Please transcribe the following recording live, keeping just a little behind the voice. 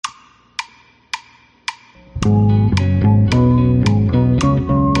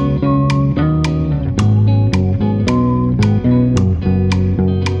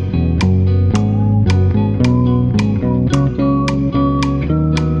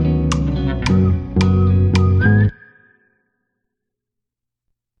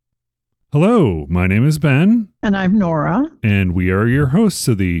Hello, my name is Ben. And I'm Norah. And we are your hosts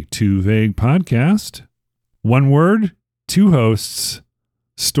of the Too Vague podcast. One word, two hosts,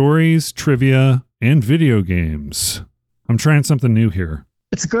 stories, trivia, and video games. I'm trying something new here.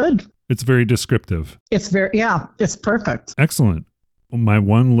 It's good. It's very descriptive. It's perfect. Excellent. My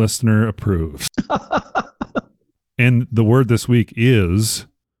one listener approves. And the word this week is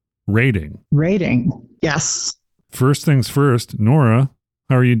rating. Rating, yes. First things first, Norah,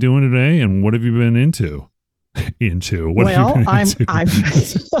 how are you doing today, and what have you been into? What have you been into? I'm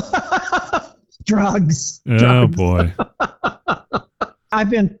drugs. Oh, boy. I've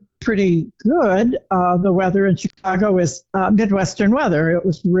been pretty good. The weather in Chicago is Midwestern weather. It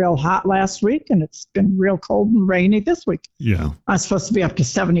was real hot last week, and it's been real cold and rainy this week. Yeah. I'm supposed to be up to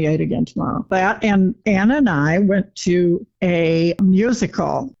 78 again tomorrow. That, and Anna and I went to a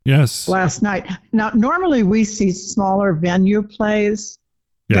musical last night. Now, normally we see smaller venue plays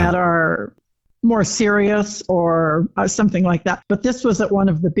that are more serious or something like that. But this was at one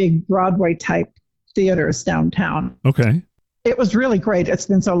of the big Broadway type theaters downtown. Okay. It was really great. It's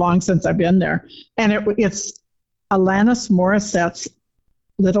been so long since I've been there. And it's Alanis Morissette's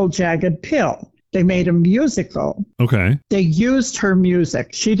Little Jagged Pill. They made a musical. Okay. They used her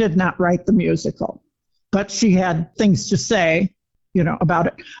music. She did not write the musical, but she had things to say, about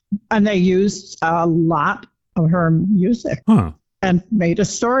it. And they used a lot of her music and made a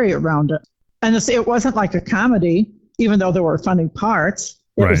story around it. And it wasn't like a comedy, even though there were funny parts.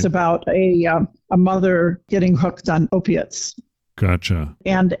 It was about a mother getting hooked on opiates. Gotcha.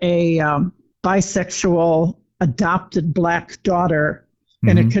 And a bisexual adopted black daughter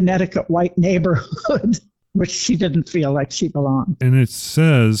in a Connecticut white neighborhood, which she didn't feel like she belonged. And it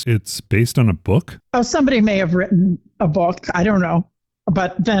says it's based on a book? Oh, somebody may have written a book. I don't know.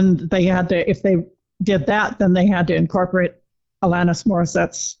 But then they had to, if they did that, then they had to incorporate Alanis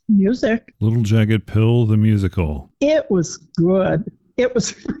Morissette's music. Little Jagged Pill, the musical. It was good. It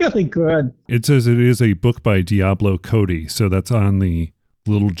was really good. It says it is a book by Diablo Cody, so that's on the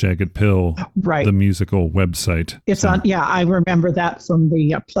Little Jagged Pill, the musical website. It's on, I remember that from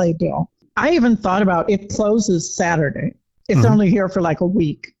the playbill. I even thought about, it closes Saturday. It's only here for like a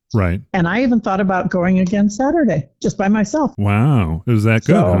week. Right. And I even thought about going again Saturday, just by myself. Wow. It was that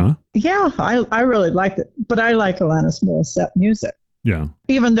good, huh? Yeah, I really liked it. But I like Alanis Morissette music. Yeah.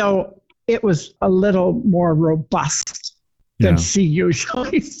 Even though it was a little more robust than she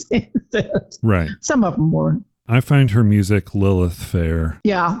usually sings it. Right. Some of them were. I find her music Lilith fair.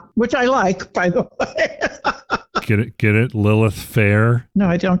 Yeah, which I like, by the way. Get it? Lilith fair? No,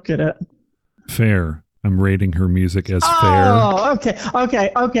 I don't get it. Fair. I'm rating her music as fair. Oh,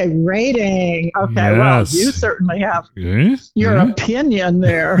 okay. Rating. Okay, yes. Well, you certainly have your opinion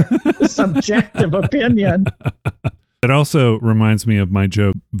there. Subjective opinion. It also reminds me of my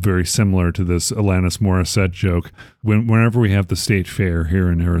joke, very similar to this Alanis Morissette joke. Whenever we have the state fair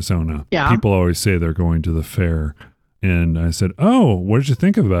here in Arizona, people always say they're going to the fair. And I said, oh, what did you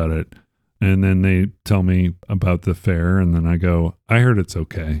think about it? And then they tell me about the fair, and then I go, I heard it's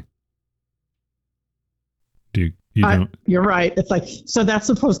okay. You don't? You're right. It's like, so that's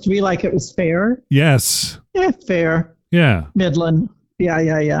supposed to be like it was fair? Yes. Yeah, fair. Yeah. Midland.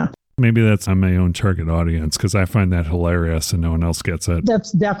 Yeah. Maybe that's on my own target audience because I find that hilarious and no one else gets it.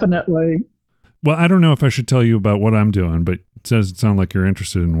 That's definitely. Well, I don't know if I should tell you about what I'm doing, but it doesn't sound like you're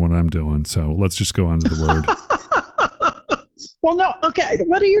interested in what I'm doing. So let's just go on to the word. Well, no. Okay.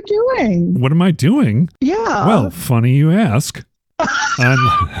 What are you doing? What am I doing? Yeah. Well, funny you ask.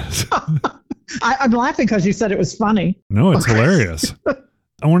 I'm laughing because you said it was funny. No, it's hilarious.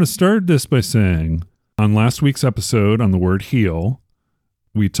 I want to start this by saying on last week's episode on the word heel,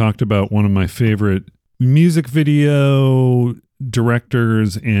 we talked about one of my favorite music video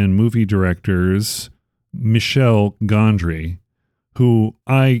directors and movie directors, Michel Gondry, who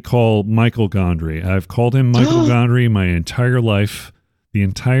I call Michael Gondry. I've called him Michael Gondry my entire life. The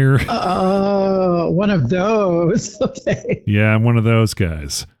entire... Oh, one of those. Okay. Yeah, I'm one of those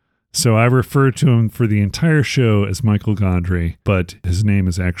guys. So I refer to him for the entire show as Michael Gondry, but his name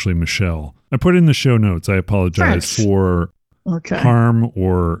is actually Michel. I put in the show notes. I apologize for harm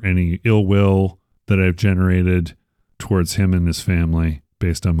or any ill will that I've generated towards him and his family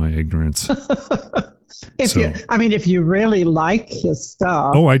based on my ignorance. If you really like his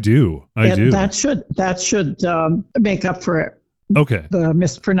stuff. Oh, I do. I do. That should make up for it. Okay. The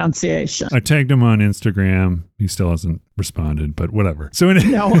mispronunciation. I tagged him on Instagram. He still hasn't responded, but whatever. So anyway,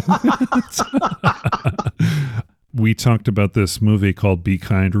 no. We talked about this movie called Be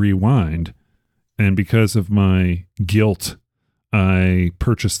Kind, Rewind. And because of my guilt, I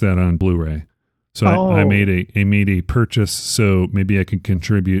purchased that on Blu-ray. So I made a purchase, so maybe I can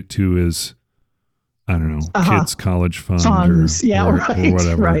contribute to his, I don't know, kids' college fund or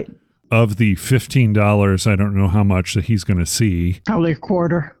whatever. Right. Of the $15, I don't know how much that he's going to see. Probably a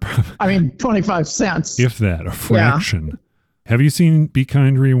quarter. 25 cents. If that, a fraction. Yeah. Have you seen Be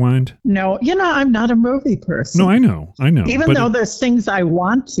Kind, Rewind? No, I'm not a movie person. No, I know. Even though there's things I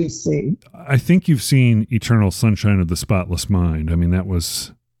want to see. I think you've seen Eternal Sunshine of the Spotless Mind.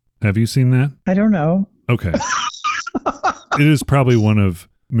 Have you seen that? I don't know. Okay. It is probably one of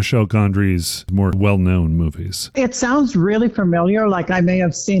Michel Gondry's more well-known movies. It sounds really familiar, like I may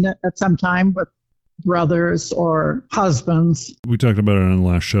have seen it at some time with brothers or husbands. We talked about it on the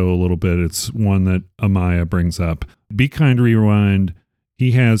last show a little bit. It's one that Amaya brings up. Be Kind, Rewind.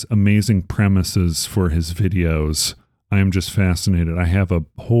 He has amazing premises for his videos. I am just fascinated. I have a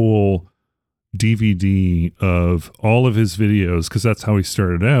whole DVD of all of his videos because that's how he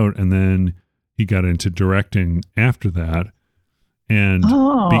started out. And then he got into directing after that. And Be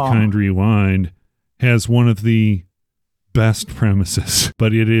Kind, Rewind has one of the best premises,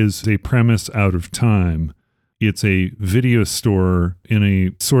 but it is a premise out of time. It's a video store in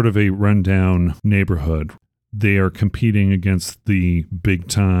a sort of a rundown neighborhood. They are competing against the big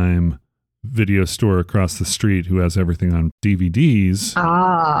time video store across the street who has everything on DVDs.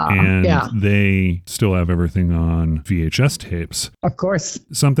 They still have everything on VHS tapes. Of course.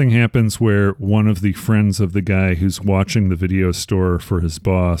 Something happens where one of the friends of the guy who's watching the video store for his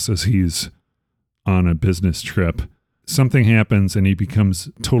boss as he's on a business trip, something happens and he becomes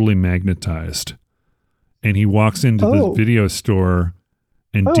totally magnetized. And he walks into the video store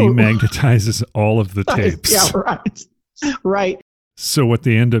and demagnetizes all of the tapes. Yeah, right. Right. So what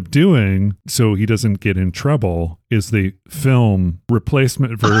they end up doing, so he doesn't get in trouble, is they film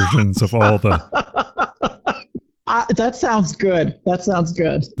replacement versions of all the... That sounds good.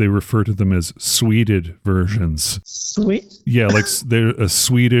 They refer to them as Sweded versions. Sweet? Yeah, like they're a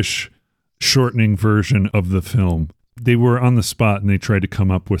Swedish shortening version of the film. They were on the spot and they tried to come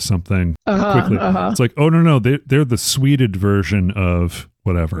up with something quickly. It's like, oh, no, they're the Sweded version of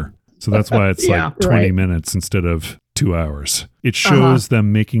whatever. So that's why it's 20 minutes instead of 2 hours. It shows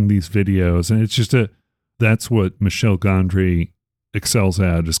them making these videos, and it's just that's what Michel Gondry excels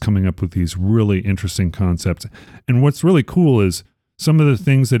at, is coming up with these really interesting concepts. And what's really cool is some of the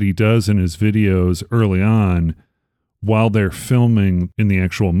things that he does in his videos early on, while they're filming in the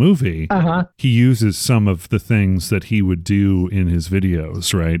actual movie, he uses some of the things that he would do in his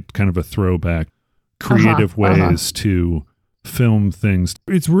videos, right? Kind of a throwback, creative ways to film things.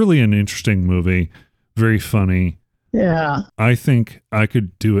 It's really an interesting movie, very funny. Yeah. I think I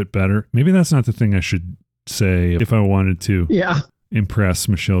could do it better. Maybe that's not the thing I should say if I wanted to impress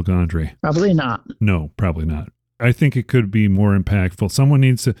Michel Gondry. Probably not. No, probably not. I think it could be more impactful. Someone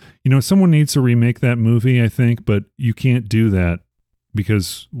needs to remake that movie, I think, but you can't do that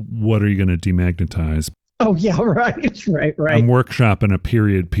because what are you going to demagnetize? Oh, yeah, right. I'm workshopping a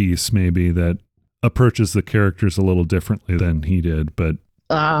period piece maybe that approaches the characters a little differently than he did, but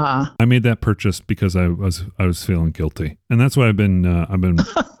I made that purchase because I was feeling guilty, and that's why I've been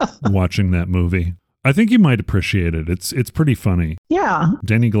watching that movie. I think you might appreciate it. It's pretty funny. Yeah.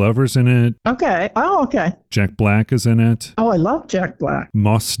 Danny Glover's in it. Okay. Oh, okay. Jack Black is in it. Oh, I love Jack Black.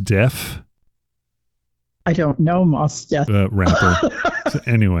 Mos Def. I don't know Mos Def. Rapper. So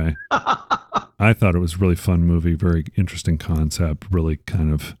anyway, I thought it was a really fun movie. Very interesting concept. Really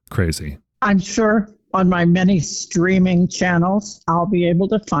kind of crazy. I'm sure on my many streaming channels, I'll be able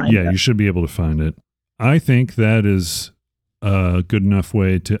to find it. Yeah, you should be able to find it. I think that is a good enough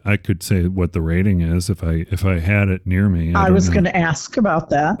way to, I could say what the rating is if I had it near me. I was going to ask about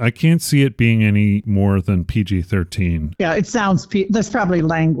that. I can't see it being any more than PG-13. Yeah, it sounds, there's probably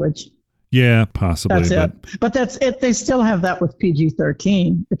language. Yeah, possibly. That's it. But that's it. They still have that with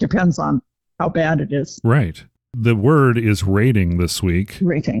PG-13. It depends on how bad it is. Right. The word is rating this week.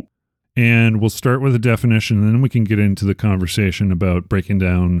 Rating. And we'll start with a definition, and then we can get into the conversation about breaking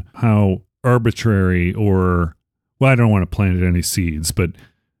down how arbitrary or, well, I don't want to plant any seeds, but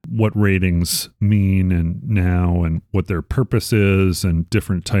what ratings mean and now and what their purpose is and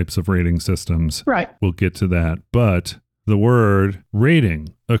different types of rating systems. Right. We'll get to that. But the word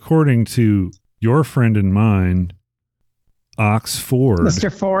rating, according to your friend and mine, Oxford. Mr.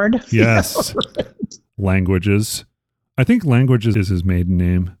 Ford? Yes. Right. Languages. I think Languages is his maiden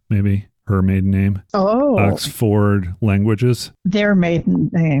name, maybe her maiden name. Oh. Oxford Languages. Their maiden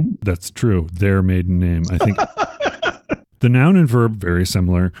name. That's true. Their maiden name. I think the noun and verb, very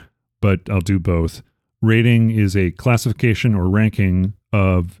similar, but I'll do both. Rating is a classification or ranking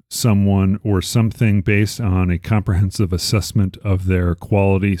of someone or something based on a comprehensive assessment of their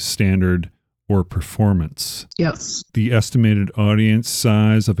quality, standard, or performance. Yes. The estimated audience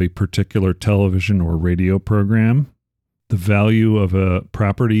size of a particular television or radio program. The value of a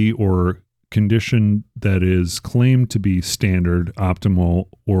property or condition that is claimed to be standard, optimal,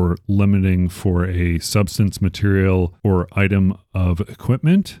 or limiting for a substance, material, or item of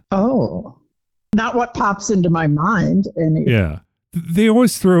equipment. Oh, not what pops into my mind. Yeah. They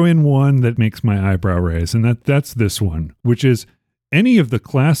always throw in one that makes my eyebrow raise, and that's this one, which is any of the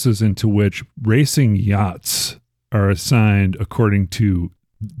classes into which racing yachts are assigned according to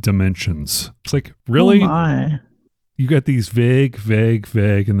dimensions. It's like, really? Oh my. You got these vague,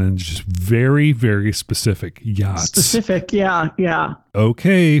 and then just very, very specific yachts. Specific, yeah.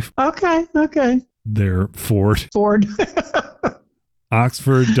 Okay. They're Ford.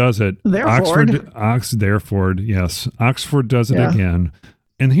 Oxford does it. Ford, yes. Oxford does it again.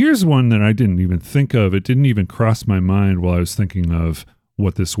 And here's one that I didn't even think of. It didn't even cross my mind while I was thinking of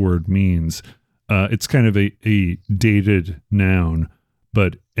what this word means. It's kind of a dated noun,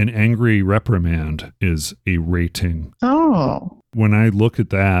 but an angry reprimand is a rating. Oh. When I look at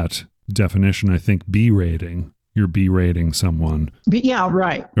that definition, I think B-rating. You're B-rating someone. Yeah,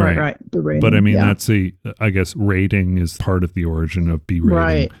 right. Berating, but I mean, I guess rating is part of the origin of B-rating.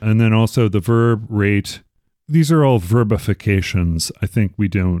 Right. And then also the verb rate. These are all verbifications. I think we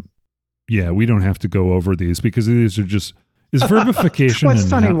don't have to go over these because these are just, is verbification. What's a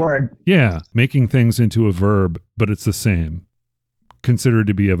funny word? Yeah. Making things into a verb, but it's the same. Considered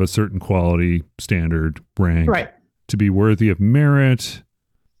to be of a certain quality, standard, rank. Right. To be worthy of merit,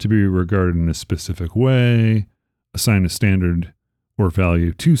 to be regarded in a specific way, assign a standard or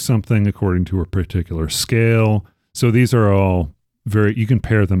value to something according to a particular scale. So these are all you can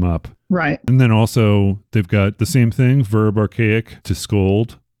pair them up. Right. And then also they've got the same thing, verb archaic, to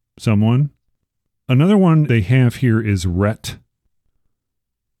scold someone. Another one they have here is ret,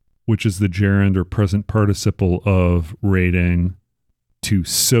 which is the gerund or present participle of rating, to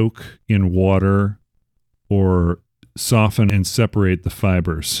soak in water or soften and separate the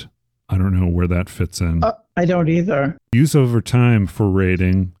fibers. I don't know where that fits in. I don't either. Use over time for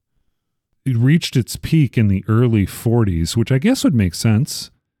rating. It reached its peak in the early 40s, which I guess would make sense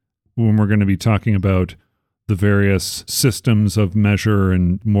when we're going to be talking about the various systems of measure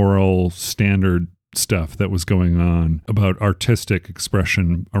and moral standard stuff that was going on about artistic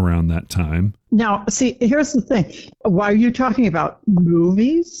expression around that time. Now, see, here's the thing. Why are you talking about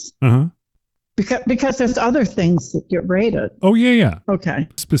movies? Uh-huh. Because there's other things that get rated. Oh, yeah. Okay.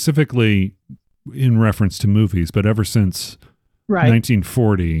 Specifically in reference to movies, but ever since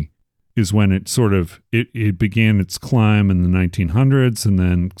 1940 is when it sort of, it began its climb in the 1900s and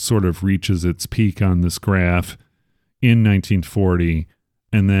then sort of reaches its peak on this graph in 1940.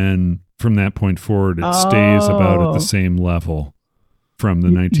 And then from that point forward, it stays about at the same level from the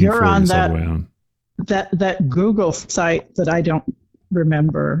 1940s all the way on. That Google site that I don't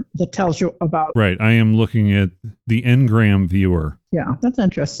remember that tells you about. Right. I am looking at the Ngram viewer. Yeah, that's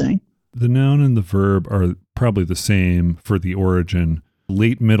interesting. The noun and the verb are probably the same for the origin.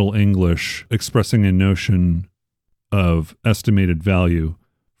 Late Middle English expressing a notion of estimated value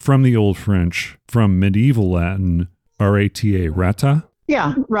from the Old French, from medieval Latin, rata, rata.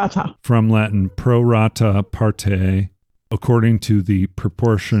 Yeah, rata. From Latin pro rata parte, according to the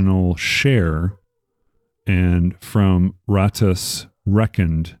proportional share, and from ratus,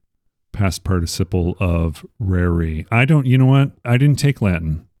 reckoned, past participle of rari. You know what? I didn't take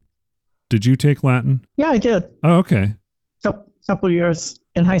Latin. Did you take Latin? Yeah, I did. Oh, okay. Couple years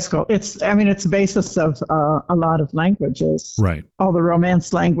in high school. It's the basis of a lot of languages. Right. All the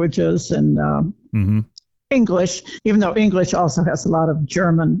Romance languages and English, even though English also has a lot of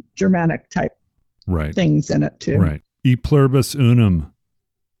Germanic type things in it too. Right. E pluribus unum.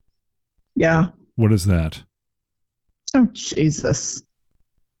 Yeah. What is that? Oh, Jesus.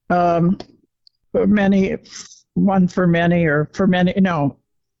 For many, one for many, or for many, no,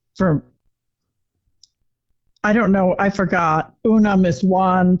 for, I don't know, I forgot. Unum is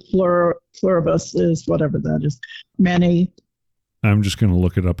one, pluribus is whatever that is. Many. I'm just going to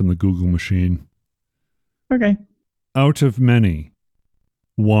look it up in the Google machine. Okay. Out of many,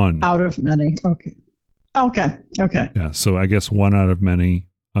 one. Out of many, okay. Yeah, so I guess one out of many,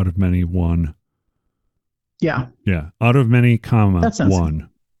 one. Yeah. Yeah, out of many, comma, one.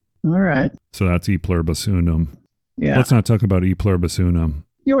 All right. So that's e pluribus unum. Yeah. Let's not talk about e pluribus unum.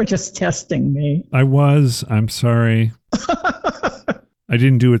 You were just testing me. I'm sorry. I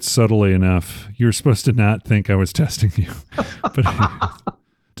didn't do it subtly enough. You're supposed to not think I was testing you. But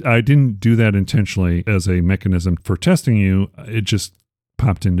I didn't do that intentionally as a mechanism for testing you. It just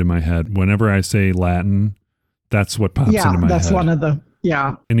popped into my head. Whenever I say Latin, that's what pops into my head. Yeah, that's one of the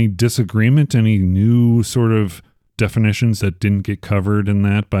Yeah. Any disagreement? Any new sort of definitions that didn't get covered in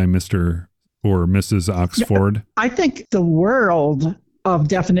that by Mr. or Mrs. Oxford? I think the world of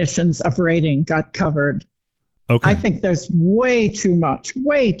definitions of rating got covered. Okay. I think there's way too much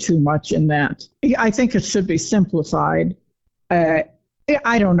in that. I think it should be simplified. I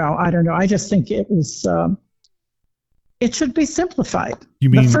don't know. I just think it should be simplified. You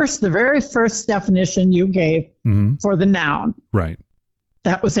mean the very first definition you gave for the noun? Right.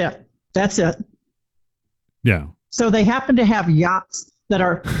 That was it. That's it. Yeah. So they happen to have yachts that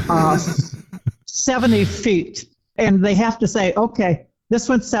are 70 feet, and they have to say, okay, this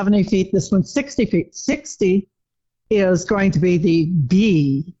one's 70 feet, this one's 60 feet. 60 is going to be the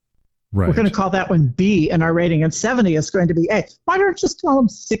B. Right. We're going to call that one B in our rating, and 70 is going to be A. Why don't you just call them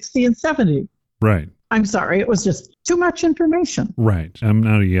 60 and 70? Right. I'm sorry, it was just too much information. Right. I'm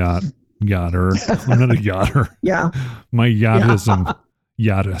not a yachter. I'm not a yachter. Yeah. My yachtism,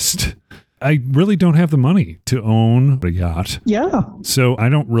 yachtist. I really don't have the money to own a yacht. Yeah. So I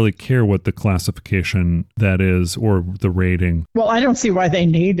don't really care what the classification that is or the rating. Well, I don't see why they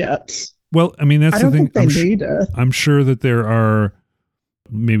need it. Well, I mean, that's the thing. I don't think they need it. I'm sure that there are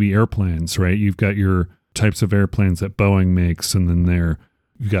maybe airplanes, right? You've got your types of airplanes that Boeing makes, and then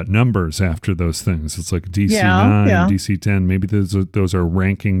you've got numbers after those things. It's like DC-9, DC-10. Maybe those are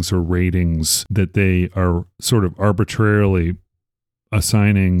rankings or ratings that they are sort of arbitrarily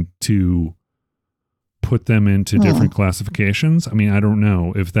assigning to put them into different classifications. I mean, I don't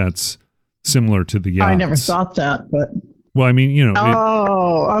know if that's similar to the yachts. I never thought that, but... Well, I mean,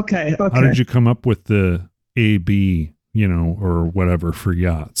 okay. How did you come up with the AB, or whatever for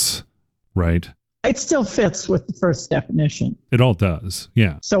yachts, right? It still fits with the first definition. It all does,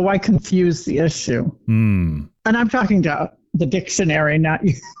 yeah. So why confuse the issue? And I'm talking to the dictionary, not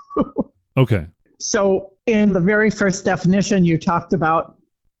you. Okay. So in the very first definition, you talked about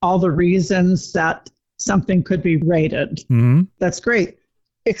all the reasons that something could be rated. Mm-hmm. That's great.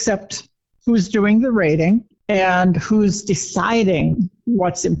 Except who's doing the rating and who's deciding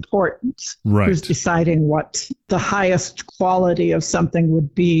what's important. Right. Who's deciding what the highest quality of something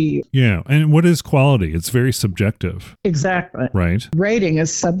would be. Yeah. And what is quality? It's very subjective. Exactly. Right. Rating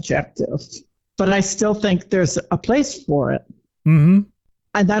is subjective. But I still think there's a place for it. Mm-hmm.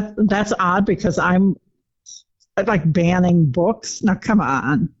 And that's odd because I'm like banning books. Now, come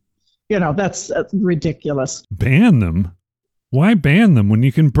on. That's ridiculous. Ban them? Why ban them when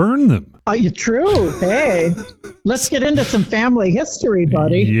you can burn them? Oh, you're true. Hey, let's get into some family history,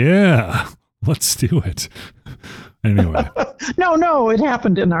 buddy. Yeah, let's do it. Anyway. No, it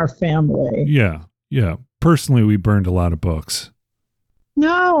happened in our family. Yeah. Personally, we burned a lot of books.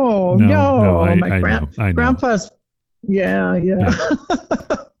 No. I know. Grandpa's. Yeah.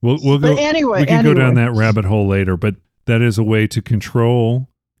 We'll go. But anyway, we can go down that rabbit hole later, but that is a way to control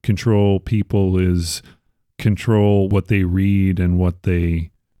people is control what they read and what they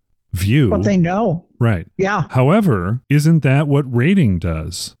view. What they know. Right. Yeah. However, isn't that what rating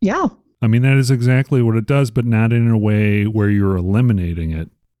does? Yeah. I mean, that is exactly what it does, but not in a way where you're eliminating it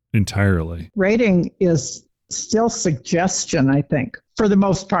entirely. Rating is still suggestion, I think, for the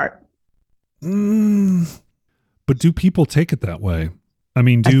most part. But do people take it that way? I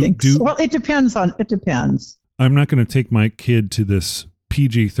mean, Well, it depends. I'm not going to take my kid to this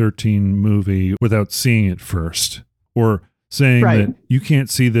PG-13 movie without seeing it first, or saying that you can't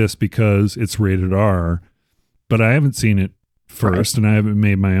see this because it's rated R, but I haven't seen it first, and I haven't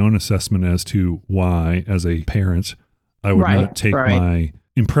made my own assessment as to why, as a parent, I would not take my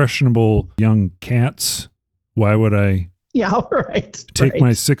impressionable young cats. Why would I take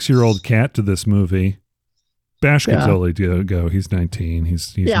my 6-year-old cat to this movie? Bash could totally go. He's 19.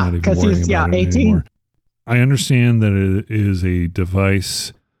 He's not even worrying about it 18. Anymore. I understand that it is a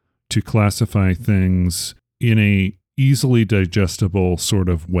device to classify things in a easily digestible sort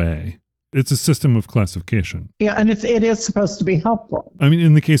of way. It's a system of classification. Yeah, and it is supposed to be helpful. I mean,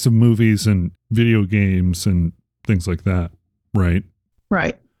 in the case of movies and video games and things like that, right?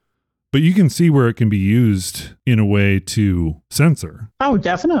 Right. But you can see where it can be used in a way to censor. Oh,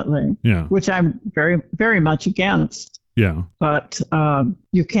 definitely. Yeah. Which I'm very, very much against. Yeah. But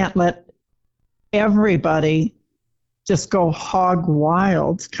you can't let everybody just go hog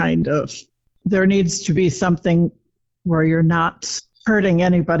wild, kind of. There needs to be something where you're not hurting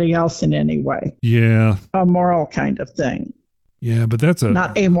anybody else in any way. Yeah. A moral kind of thing. Yeah, but that's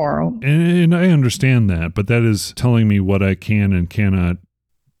not amoral. And I understand that, but that is telling me what I can and cannot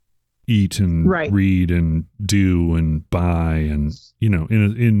eat and read and do and buy, and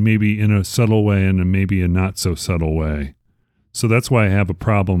in maybe in a subtle way and maybe a not so subtle way. So that's why I have a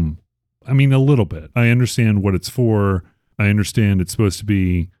problem. I mean, a little bit. I understand what it's for. I understand it's supposed to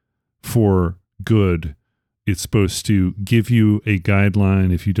be for good. It's supposed to give you a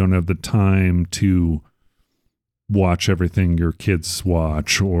guideline if you don't have the time to watch everything your kids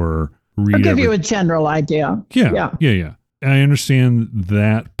watch or read. I'll give you a general idea. Yeah. I understand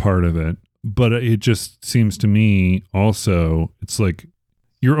that part of it, but it just seems to me also, it's like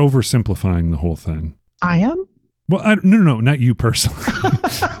you're oversimplifying the whole thing. I am? Well, no, not you personally.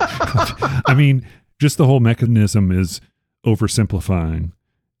 I mean, just the whole mechanism is oversimplifying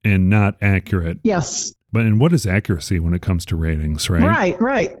and not accurate. Yes. But and what is accuracy when it comes to ratings, right?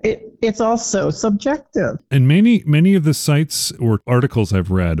 Right. It's also subjective. And many of the sites or articles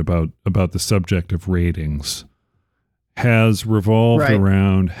I've read about the subject of ratings has revolved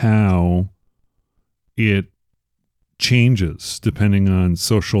around how it changes depending on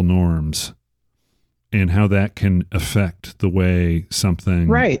social norms and how that can affect the way something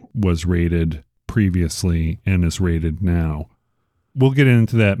was rated previously and is rated now. We'll get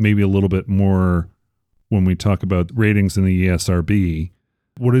into that maybe a little bit more when we talk about ratings in the ESRB.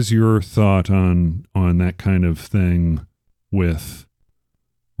 What is your thought on that kind of thing with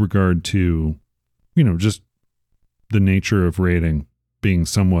regard to, just the nature of rating being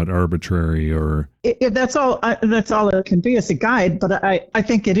somewhat arbitrary or... That's all it can be as a guide, but I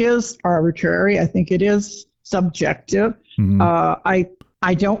think it is arbitrary. I think it is subjective. Mm-hmm.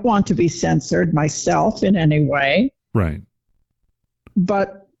 I don't want to be censored myself in any way. Right.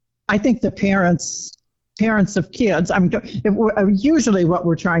 But I think the parents of kids, usually what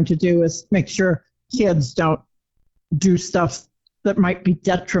we're trying to do is make sure kids don't do stuff that might be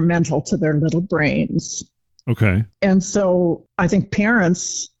detrimental to their little brains. Okay. And so I think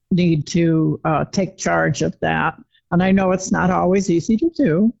parents need to take charge of that. And I know it's not always easy to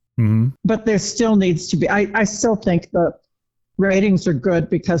do, but there still needs to be, I still think the ratings are good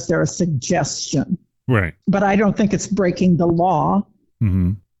because they're a suggestion. Right. But I don't think it's breaking the law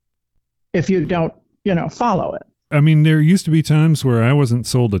if you don't, follow it. I mean, there used to be times where I wasn't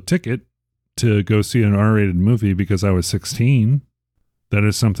sold a ticket to go see an R-rated movie because I was 16. That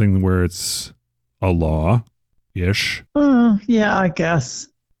is something where it's a law-ish. Yeah, I guess.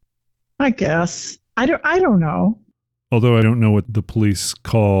 I don't know. Although I don't know what the police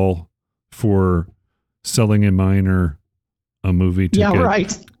call for selling a minor a movie ticket. Yeah,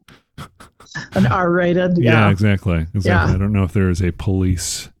 right. An R-rated. Yeah, exactly. Yeah. I don't know if there is a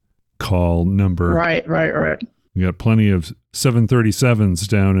police call number. Right. We got plenty of 737s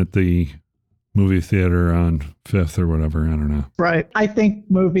down at the movie theater on 5th or whatever. I don't know. Right. I think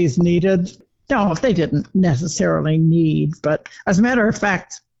movies needed, no, they didn't necessarily need, but as a matter of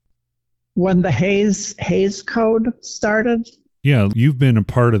fact, when the Hays Code started. Yeah, you've been a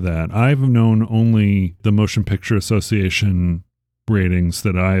part of that. I've known only the Motion Picture Association ratings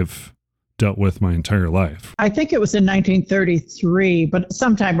that I've dealt with my entire life. I think it was in 1933, but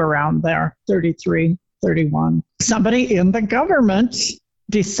sometime around there, 33, 31. Somebody in the government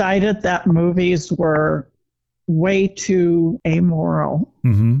decided that movies were way too amoral.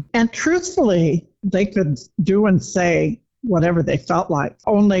 Mm-hmm. And truthfully, they could do and say whatever they felt like.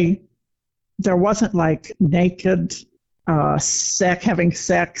 Only there wasn't like naked having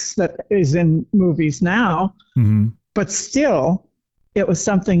sex that is in movies now. Mm-hmm. But still, it was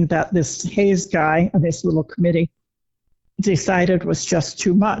something that this Hays guy and this little committee decided was just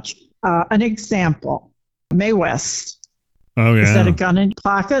too much. An example, Mae West. Oh, yeah. Is that a gun in your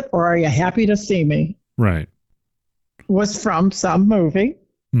pocket or are you happy to see me? Right. Was from some movie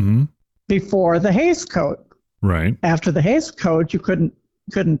before the Hays Code. Right. After the Hays Code, you couldn't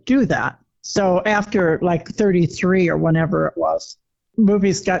do that. So after like 33 or whenever it was,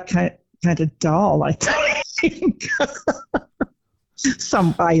 movies got kind of dull, I think.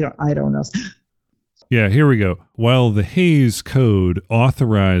 I don't know. Yeah, here we go. While the Hays Code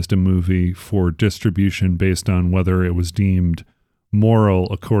authorized a movie for distribution based on whether it was deemed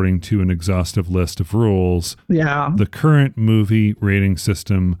moral according to an exhaustive list of rules, the current movie rating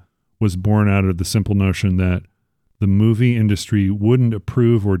system was born out of the simple notion that the movie industry wouldn't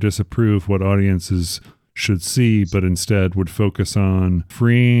approve or disapprove what audiences should see, but instead would focus on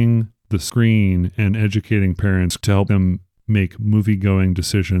freeing the screen and educating parents to help them make movie-going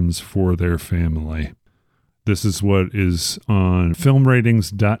decisions for their family. This is what is on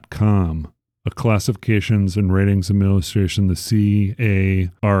filmratings.com, a classifications and ratings administration,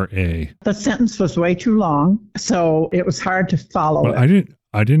 the CARA. The sentence was way too long, so it was hard to follow it.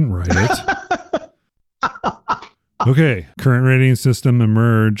 I didn't write it. Okay, current rating system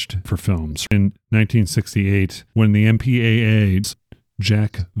emerged for films in 1968 when the MPAA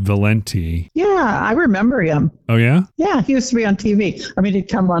Jack Valenti. Yeah, I remember him. Oh, yeah? Yeah, he used to be on TV. I mean, he'd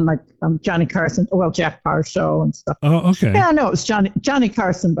come on like Johnny Carson, Jack Parr show and stuff. Oh, okay. Yeah, no, it was Johnny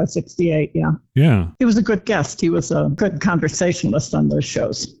Carson by 68, yeah. Yeah. He was a good guest. He was a good conversationalist on those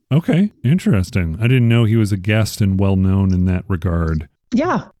shows. Okay, interesting. I didn't know he was a guest and well-known in that regard.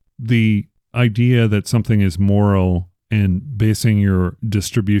 Yeah. The idea that something is moral and basing your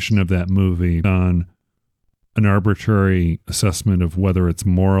distribution of that movie on an arbitrary assessment of whether it's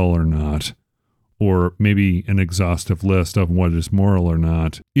moral or not, or maybe an exhaustive list of what is moral or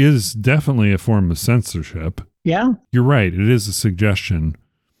not, is definitely a form of censorship. Yeah. You're right. It is a suggestion,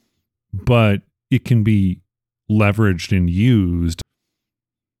 but it can be leveraged and used.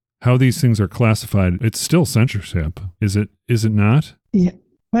 How these things are classified, it's still censorship. Is it not? Yeah.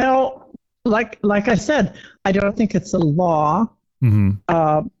 Well, like I said, I don't think it's a law.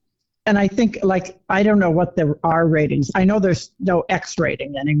 Mm-hmm. And I think, I don't know what the R ratings. I know there's no X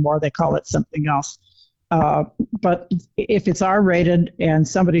rating anymore. They call it something else. But if it's R rated and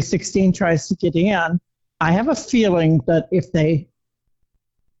somebody 16 tries to get in, I have a feeling that if they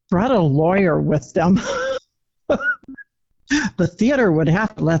brought a lawyer with them, the theater would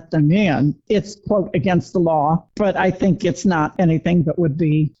have to let them in. It's, quote, against the law, but I think it's not anything that would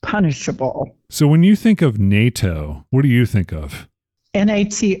be punishable. So when you think of NATO, what do you think of?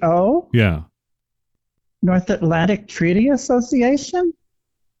 NATO? Yeah. North Atlantic Treaty Association?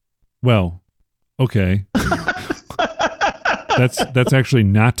 Well, okay. That's actually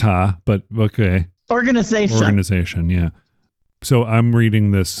NATA, but okay. Organization, yeah. So I'm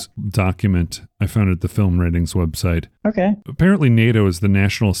reading this document I found at the Film Ratings website. Okay. Apparently NATO is the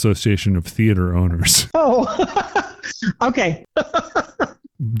National Association of Theater Owners. Oh, okay.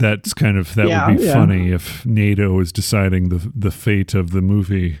 That would be funny if NATO is deciding the fate of the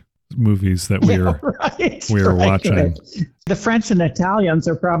movies that we are watching. Right. The French and Italians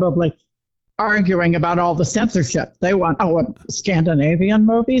are probably arguing about all the censorship. They want Scandinavian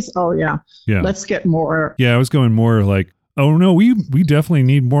movies. Oh yeah. Let's get more. Yeah, I was going more like, oh no, we definitely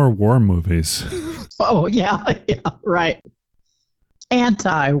need more war movies. Oh yeah, right.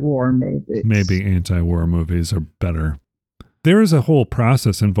 Anti-war movies. Maybe anti-war movies are better. There is a whole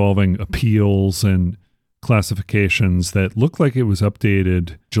process involving appeals and classifications that look like it was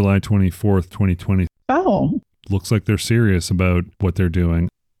updated July 24th, 2020. Oh. Looks like they're serious about what they're doing.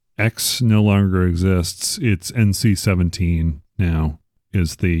 X no longer exists. It's NC-17 now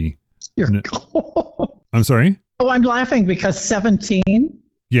is the... I'm sorry? Oh, I'm laughing because 17?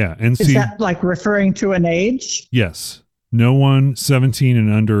 Yeah. Is that like referring to an age? Yes. No one 17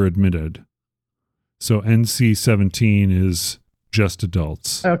 and under admitted. So NC-17 is just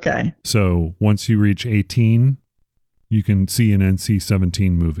adults. Okay. So once you reach 18, you can see an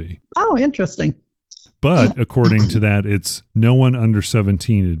NC-17 movie. Oh, interesting. But according to that, it's no one under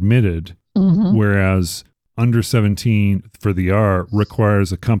 17 admitted, whereas under 17 for the R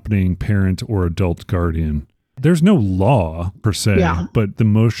requires accompanying parent or adult guardian. There's no law per se, but the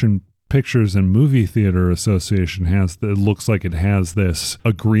Motion Pictures and Movie Theater Association it looks like it has this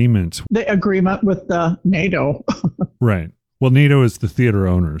agreement. The agreement with the NATO. Right. Well, NATO is the theater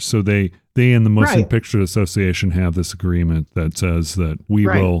owners. So they and the Motion Picture Association have this agreement that says that we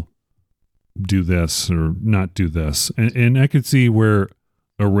will do this or not do this. And I could see where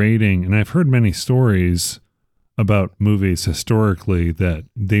a rating, and I've heard many stories about movies historically that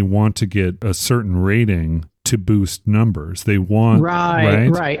they want to get a certain rating to boost numbers. They want,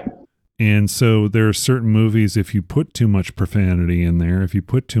 right. And so there are certain movies, if you put too much profanity in there, if you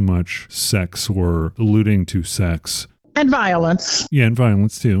put too much sex or alluding to sex. And violence. Yeah, and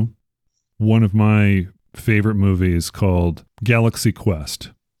violence too. One of my favorite movies called Galaxy Quest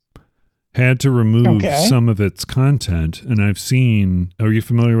had to remove some of its content. And I've seen, are you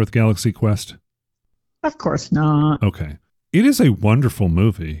familiar with Galaxy Quest? Of course not. Okay. It is a wonderful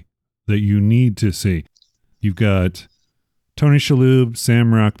movie that you need to see. You've got Tony Shalhoub,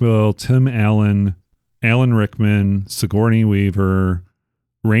 Sam Rockwell, Tim Allen, Alan Rickman, Sigourney Weaver,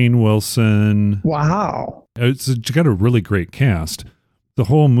 Rainn Wilson. Wow. It's got a really great cast. The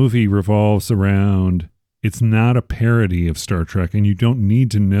whole movie revolves around, it's not a parody of Star Trek, and you don't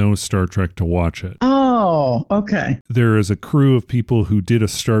need to know Star Trek to watch it. Oh, okay. There is a crew of people who did a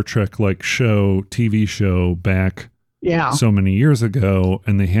Star Trek-like TV show back so many years ago,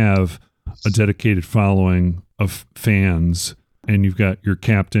 and they have a dedicated following of fans. And you've got your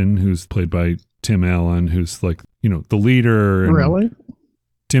captain, who's played by Tim Allen, who's like, the leader. And really?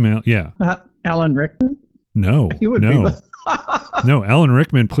 Tim Allen, yeah. Alan Rickman? No, no. Alan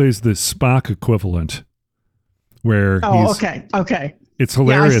Rickman plays the Spock equivalent, where okay. It's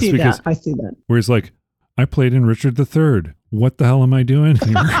hilarious I see that. where he's like, I played in Richard III. what the hell am I doing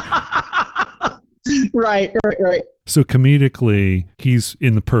here? Right. So comedically, he's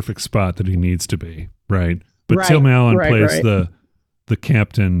in the perfect spot that he needs to be, right? But Right, Tim Allen right, plays right. the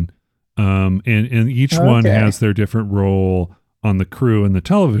captain, and each one has their different role on the crew in the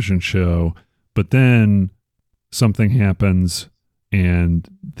television show, but then something happens and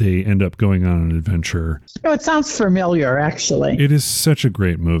they end up going on an adventure. Oh, it sounds familiar, actually. It is such a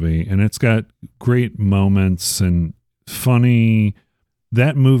great movie, and it's got great moments and funny.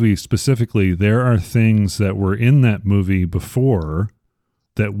 That movie specifically, there are things that were in that movie before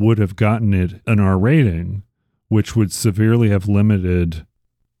that would have gotten it an R rating, which would severely have limited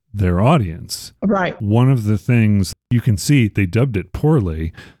their audience. Right. One of the things you can see, they dubbed it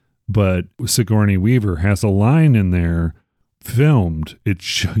poorly, but Sigourney Weaver has a line in there filmed.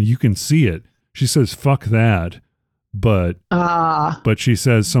 You can see it. She says, "Fuck that." But she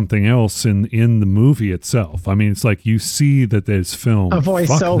says something else in the movie itself. I mean, it's like you see that there's film. A voiceover.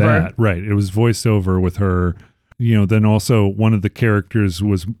 Fuck that. Right. It was voiced over with her. Then also one of the characters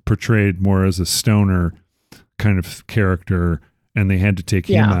was portrayed more as a stoner kind of character, and they had to take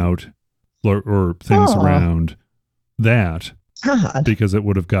him out or things around that because it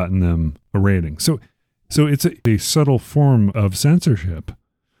would have gotten them a rating. So it's a subtle form of censorship.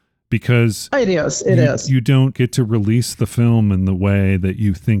 Because it is. You don't get to release the film in the way that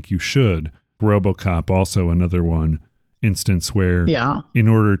you think you should. RoboCop, also another instance where in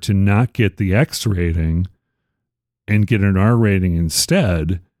order to not get the X rating and get an R rating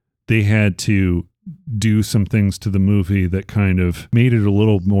instead, they had to do some things to the movie that kind of made it a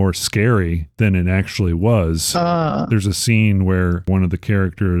little more scary than it actually was. There's a scene where one of the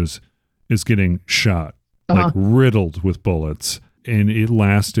characters is getting shot, like riddled with bullets. And it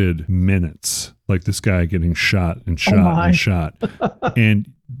lasted minutes, like this guy getting shot and shot and shot.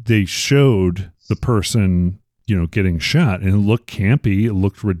 And they showed the person, getting shot, and it looked campy. It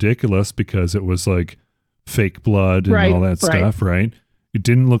looked ridiculous because it was like fake blood and all that stuff, right? It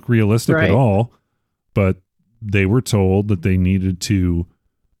didn't look realistic at all, but they were told that they needed to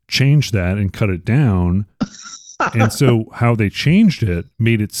change that and cut it down. And so how they changed it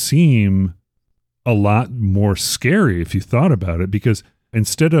made it seem a lot more scary if you thought about it, because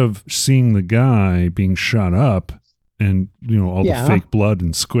instead of seeing the guy being shot up and all the fake blood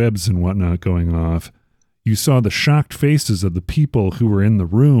and squibs and whatnot going off, you saw the shocked faces of the people who were in the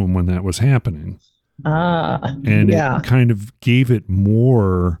room when that was happening. And it kind of gave it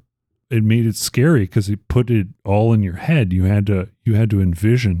more. It made it scary because it put it all in your head. You had to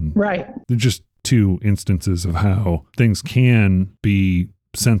envision. Right. Just two instances of how things can be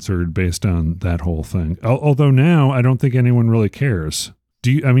censored based on that whole thing. Although now I don't think anyone really cares.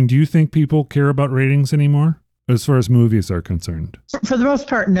 Do you think people care about ratings anymore as far as movies are concerned? For the most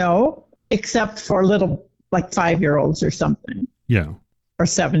part, no, except for little like 5-year-olds or something. Yeah. Or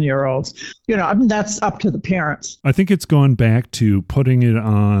 7-year-olds. That's up to the parents. I think it's gone back to putting it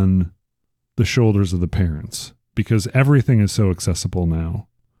on the shoulders of the parents because everything is so accessible now.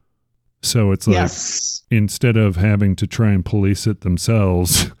 So it's like, instead of having to try and police it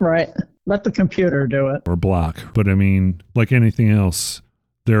themselves. Right. Let the computer do it. Or block. But I mean, like anything else,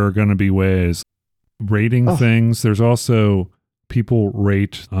 there are going to be ways. Rating things. There's also people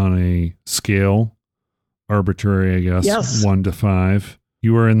rate on a scale. Arbitrary, I guess. Yes. 1 to 5.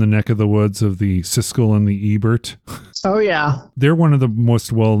 You are in the neck of the woods of the Siskel and the Ebert. Oh, yeah. They're one of the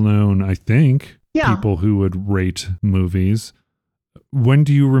most well-known, I think, people who would rate movies. When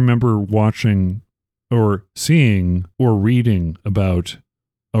do you remember watching or seeing or reading about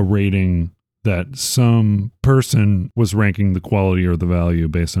a rating that some person was ranking the quality or the value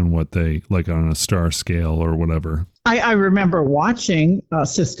based on what they like on a star scale or whatever? I remember watching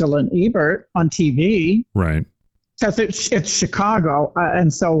Siskel and Ebert on TV. Right. Because it's Chicago.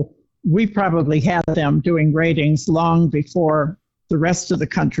 And so we probably had them doing ratings long before the rest of the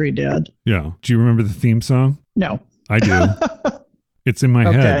country did. Yeah. Do you remember the theme song? No. I do. It's in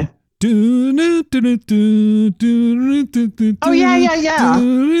my head. Oh, yeah.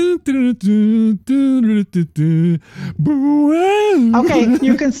 Okay,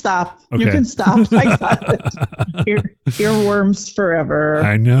 you can stop. Okay. You can stop. I got it. Earworms forever.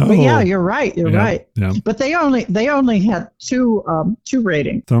 I know. But yeah, you're right. You're right. Yeah. But they only had two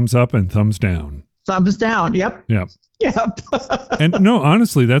ratings. Thumbs up and thumbs down. Thumbs down. Yep. Yep. And no,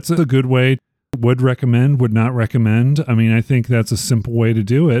 honestly, that's a good way. Would recommend, would not recommend. I mean, I think that's a simple way to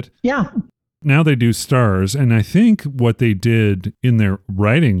do it. Yeah. Now they do stars, and I think what they did in their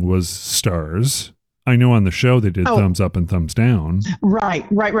writing was stars. I know on the show they did thumbs up and thumbs down. Right.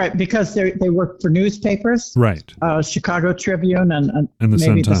 Because they worked for newspapers. Right. Chicago Tribune and the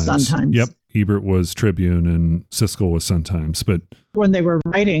maybe Sun-Times. the Sun-Times. Yep. Ebert was Tribune and Siskel was Sun-Times. But when they were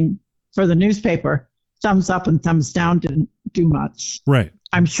writing for the newspaper, thumbs up and thumbs down didn't do much. Right.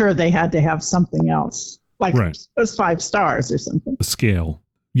 I'm sure they had to have something else, like right. It was 5 stars or something. A scale.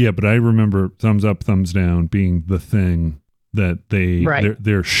 Yeah, but I remember thumbs up, thumbs down being the thing that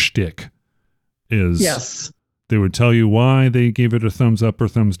their shtick is. Yes. They would tell you why they gave it a thumbs up or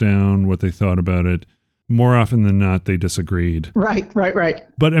thumbs down, what they thought about it. More often than not, they disagreed. Right.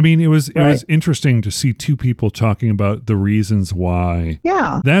 But I mean, it was interesting to see two people talking about the reasons why.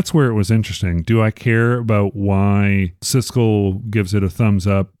 Yeah. That's where it was interesting. Do I care about why Siskel gives it a thumbs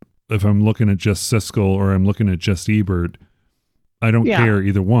up if I'm looking at just Siskel or I'm looking at just Ebert? I don't care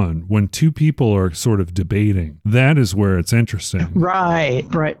either one. When two people are sort of debating, that is where it's interesting. Right.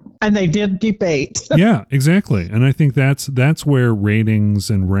 And they did debate. Yeah, exactly. And I think that's where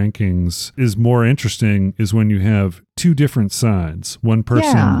ratings and rankings is more interesting, is when you have two different sides. One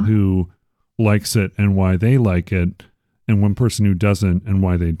person who likes it and why they like it, and one person who doesn't and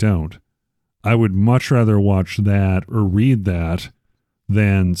why they don't. I would much rather watch that or read that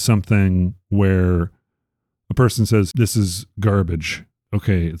than something where a person says, this is garbage.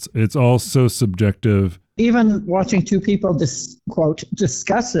 Okay, it's all so subjective. Even watching two people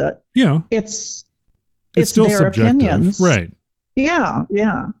discuss it. Yeah. It's still their subjective. Opinions. Right. Yeah.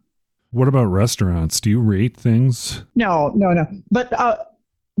 What about restaurants? Do you rate things? No. But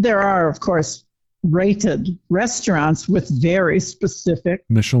there are, of course, rated restaurants with very specific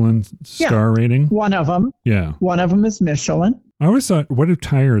Michelin star rating. One of them. Yeah. One of them is Michelin. I always thought, what do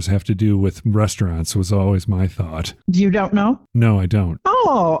tires have to do with restaurants was always my thought. You don't know? No, I don't.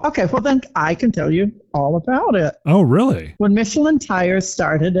 Oh, okay. Well, then I can tell you all about it. Oh, really? When Michelin tires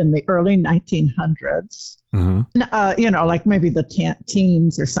started in the early 1900s, like maybe the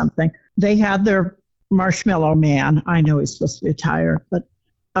teens or something, they had their Marshmallow Man. I know he's supposed to be a tire, but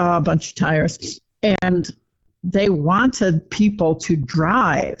a bunch of tires. And they wanted people to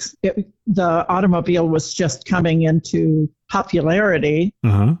drive. The automobile was just coming into popularity.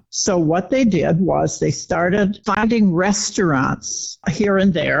 So what they did was they started finding restaurants here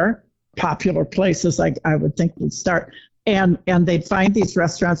and there, popular places I would think would start. And they'd find these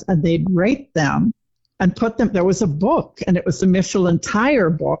restaurants and they'd rate them and put them. There was a book, and it was the Michelin Tire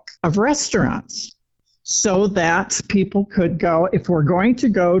book of restaurants, so that people could go, if we're going to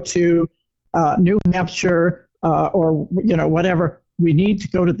go to New Hampshire or whatever, we need to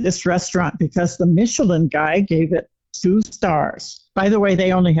go to this restaurant because the Michelin guy gave it 2 stars. By the way,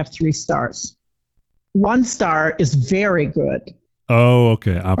 they only have 3 stars. 1 star is very good. Oh,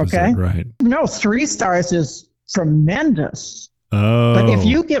 okay. Opposite, okay? Right. No, 3 stars is tremendous. Oh. But if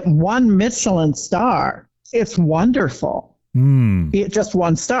you get 1 Michelin star, it's wonderful. Just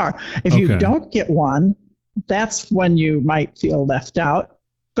 1 star. If you don't get 1, that's when you might feel left out.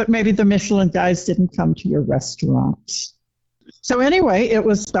 But maybe the Michelin guys didn't come to your restaurant. So anyway, it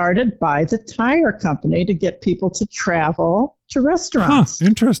was started by the tire company to get people to travel to restaurants.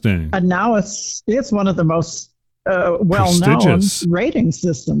 Interesting. And now it's one of the most well-known rating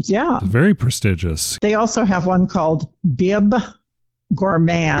systems. Yeah. Very prestigious. They also have one called Bib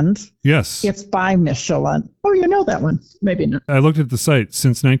Gourmand. Yes. It's by Michelin. Oh, you know that one. Maybe not. I looked at the site.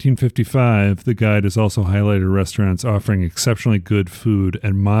 Since 1955, the guide has also highlighted restaurants offering exceptionally good food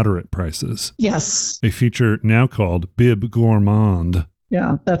at moderate prices. Yes. A feature now called Bib Gourmand.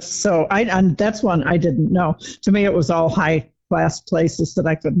 Yeah, that's one I didn't know. To me, it was all high-class places that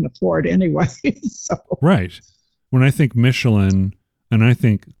I couldn't afford anyway. Right. When I think Michelin and I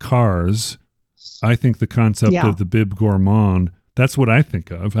think cars, I think the concept of the Bib Gourmand. That's what I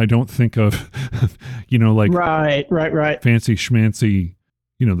think of. I don't think of, like right. fancy schmancy,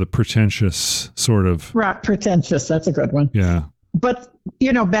 the pretentious sort of. Right, pretentious. That's a good one. Yeah. But,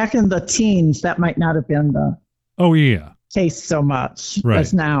 back in the teens, that might not have been the case so much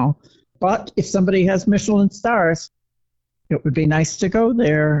as now. But if somebody has Michelin stars, it would be nice to go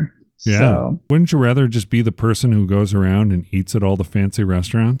there. Yeah. So. Wouldn't you rather just be the person who goes around and eats at all the fancy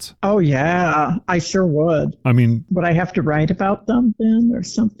restaurants? Oh, yeah. I sure would. I mean, would I have to write about them then or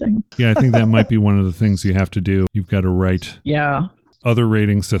something? Yeah, I think that might be one of the things you have to do. You've got to write other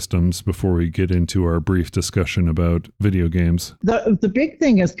rating systems before we get into our brief discussion about video games. The big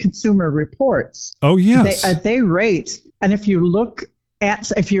thing is Consumer Reports. Oh, yes. They rate. And if you look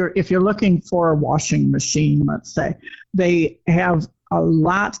at, if you're looking for a washing machine, let's say, they have a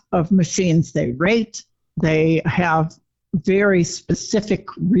lot of machines they rate. They have very specific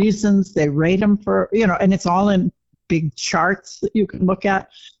reasons they rate them for, and it's all in big charts that you can look at.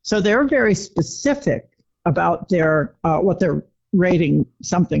 So they're very specific about their what they're rating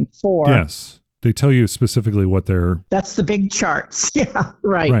something for. Yes. They tell you specifically what they're... That's the big charts. Yeah,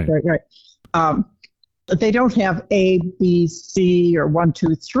 right. They don't have A, B, C, or 1,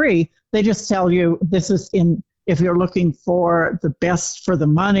 2, 3. They just tell you this is if you're looking for the best for the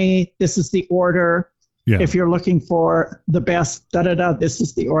money, this is the order. Yeah. If you're looking for the best, this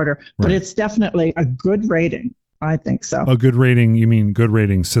is the order. Right. But it's definitely a good rating. I think so. A good rating, you mean good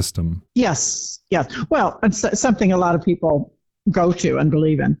rating system? Yes. Well, it's something a lot of people go to and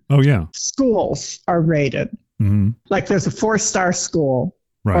believe in. Oh, yeah. Schools are rated. Mm-hmm. Like there's a 4-star school.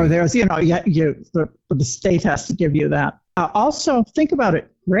 Right. Or there's, the state has to give you that. Also, think about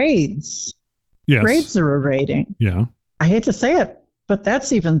it. Grades. Yes. Grades are a rating. Yeah. I hate to say it, but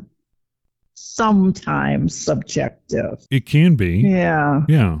that's even sometimes subjective. It can be. Yeah.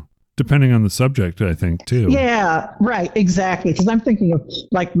 Yeah. Depending on the subject, I think, too. Yeah, right. Exactly. Because I'm thinking of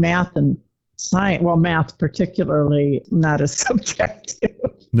like math and science. Well, math particularly not as subjective.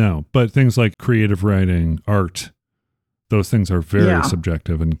 No, but things like creative writing, art, those things are very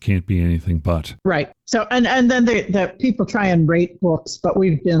subjective and can't be anything but. Right. So, and then the people try and rate books, but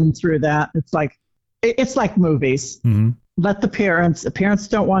we've been through that. It's like movies. Mm-hmm. Let the parents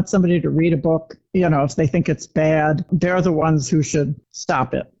don't want somebody to read a book, if they think it's bad. They're the ones who should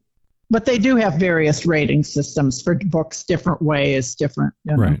stop it. But they do have various rating systems for books, different ways, different.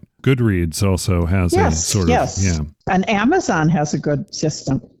 Right. Goodreads also has a sort of. Yeah. And Amazon has a good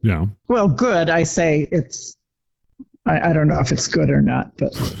system. Yeah. Well, good. I say it's. I don't know if it's good or not,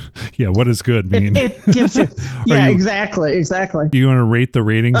 but. Yeah. What does good mean? It gives you. Yeah. Exactly. Do you want to rate the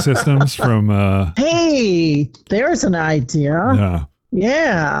rating systems from? Hey, there's an idea. Yeah.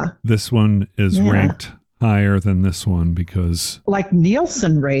 Yeah. This one is ranked higher than this one because... Like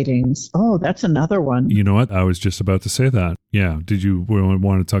Neilson Ratings. Oh, that's another one. You know what? I was just about to say that. Yeah. Did you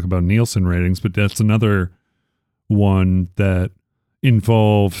want to talk about Neilson Ratings? But that's another one that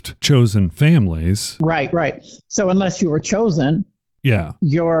involved chosen families. Right. So unless you were chosen,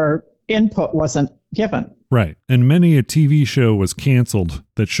 your input wasn't given. Right. And many a TV show was canceled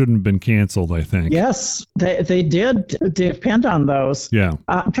that shouldn't have been canceled, I think. Yes, they did depend on those. Yeah.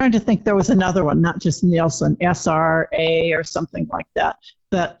 I'm trying to think. There was another one, not just Nielsen, SRA or something like that,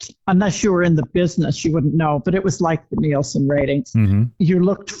 that unless you were in the business, you wouldn't know. But it was like the Nielsen ratings. Mm-hmm. You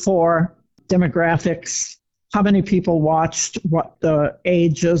looked for demographics, how many people watched, what the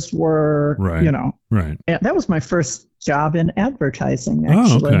ages were, Right. And that was my first job in advertising,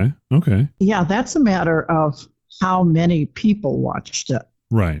 actually. Oh, okay. Yeah, that's a matter of how many people watched it.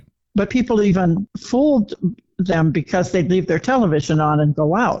 Right. But people even fooled them because they'd leave their television on and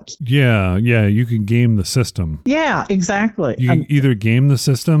go out. Yeah, you can game the system. Yeah, exactly. You can either game the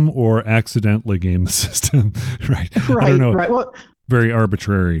system or accidentally game the system. Right. I don't know. Right. Well, very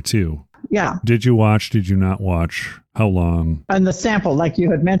arbitrary, too. Yeah. Did you watch? Did you not watch? How long? And the sample, like you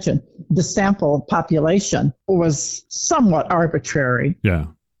had mentioned, the sample population was somewhat arbitrary. Yeah.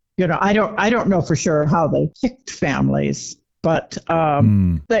 I don't know for sure how they picked families, but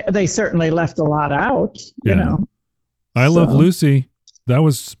they certainly left a lot out. I Love Lucy. That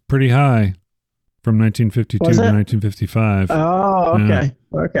was pretty high from 1952 to 1955. Oh, okay.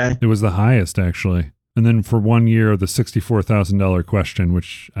 Yeah. Okay. It was the highest, actually. And then for 1 year, the $64,000 question,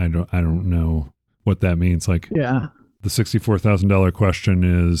 which I don't know what that means. Like, yeah, the $64,000 question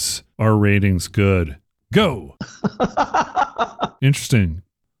is, are ratings good? Go. Interesting.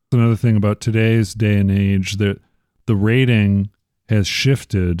 Another thing about today's day and age, that the rating has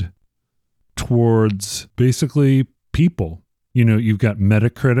shifted towards basically people. You've got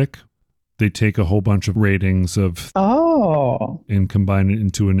Metacritic. They take a whole bunch of ratings of and combine it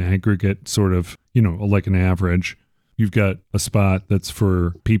into an aggregate sort of, like an average. You've got a spot that's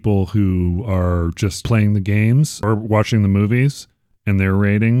for people who are just playing the games or watching the movies and their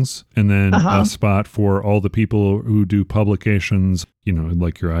ratings. And then a spot for all the people who do publications,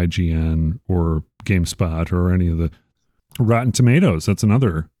 like your IGN or GameSpot or any of the Rotten Tomatoes. That's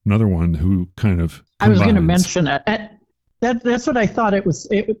another one who kind of combines. I was going to mention it. That's what I thought it was.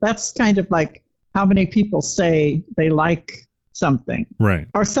 That's kind of like how many people say they like something. Right.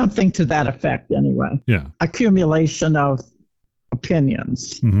 Or something to that effect anyway. Yeah. Accumulation of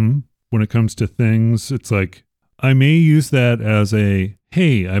opinions. Mm-hmm. When it comes to things, it's like, I may use that as a,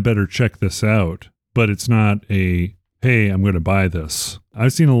 hey, I better check this out. But it's not a, hey, I'm going to buy this.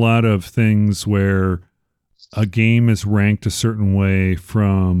 I've seen a lot of things where a game is ranked a certain way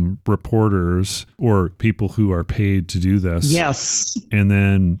from reporters or people who are paid to do this. Yes. And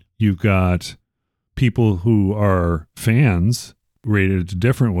then you've got people who are fans rated a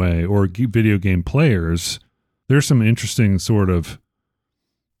different way, or video game players There's some interesting sort of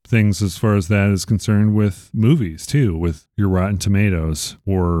things as far as that is concerned with movies too, with your Rotten Tomatoes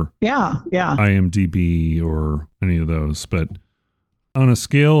or IMDb or any of those. But on a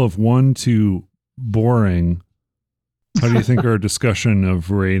scale of 1 to boring, how do you think our discussion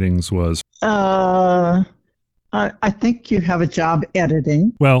of ratings was? I think you have a job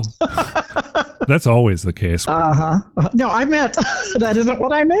editing. Well, that's always the case. No, I meant that isn't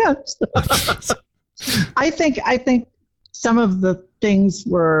what I meant. I think some of the things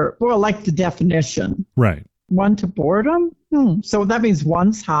were, well, like the definition. Right. 1 to boredom? So that means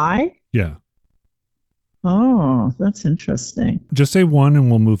 1's high? Yeah. Oh, that's interesting. Just say 1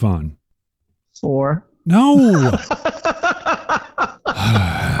 and we'll move on. 4. No.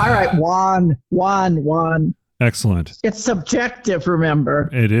 All right, 1. Excellent. It's subjective, remember.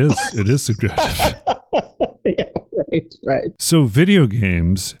 It is subjective. Yeah, right. So video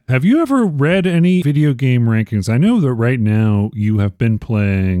games, have you ever read any video game rankings? I know that right now you have been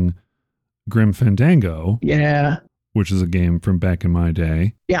playing Grim Fandango. Yeah. Which is a game from back in my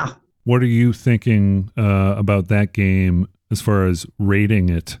day. Yeah. What are you thinking about that game as far as rating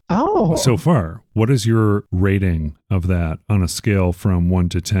it so far? What is your rating of that on a scale from 1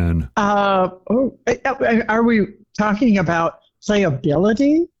 to 10? Are we talking about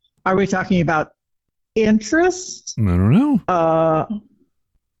playability? Are we talking about interest? I don't know.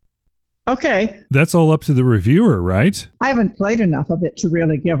 Okay. That's all up to the reviewer, right? I haven't played enough of it to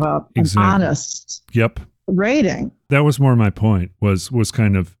really give an honest rating. That was more my point, was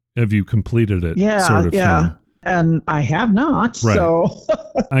kind of, have you completed it? Sort of thing. And I have not. Right. So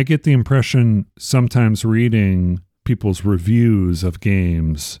I get the impression sometimes reading people's reviews of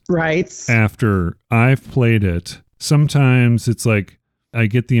games after I've played it, sometimes it's like I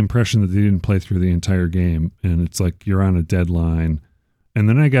get the impression that they didn't play through the entire game, and it's like you're on a deadline. And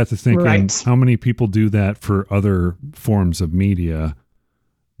then I got to thinking, how many people do that for other forms of media?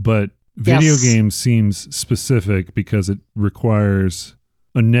 But video games seems specific because it requires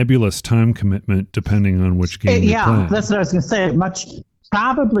a nebulous time commitment depending on which game you're playing. That's what I was going to say.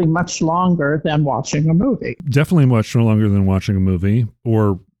 Probably much longer than watching a movie. Definitely much longer than watching a movie,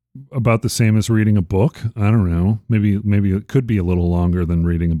 or about the same as reading a book. I don't know. Maybe it could be a little longer than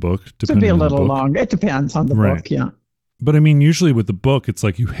reading a book. It could be a little longer. It depends on the book, yeah. But I mean, usually with the book, it's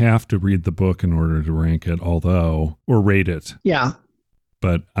like you have to read the book in order to rank it, or rate it. Yeah.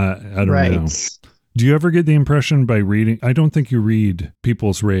 But I don't know. Do you ever get the impression by reading? I don't think you read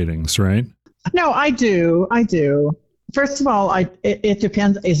people's ratings, right? No, I do. First of all, it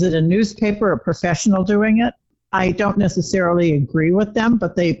depends. Is it a newspaper or a professional doing it? I don't necessarily agree with them,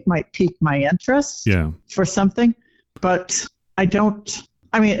 but they might pique my interest for something. But I don't.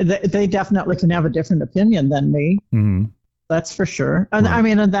 I mean, they definitely can have a different opinion than me. Mm-hmm. That's for sure. And I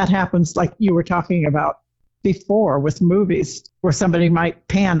mean, and that happens like you were talking about before with movies, where somebody might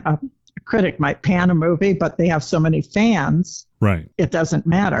a critic might pan a movie, but they have so many fans. Right. It doesn't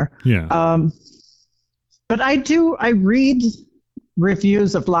matter. Yeah. But I read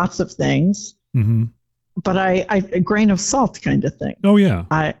reviews of lots of things, but a grain of salt kind of thing. Oh, yeah.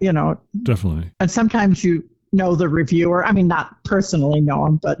 Definitely. And sometimes you know the reviewer. I mean, not personally know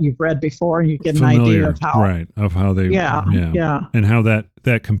them, but you've read before and you get an idea of how. Right. Of how they. Yeah. And how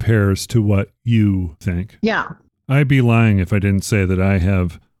that compares to what you think. Yeah. I'd be lying if I didn't say that I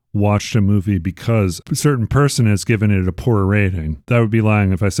have watched a movie because a certain person has given it a poor rating. That would be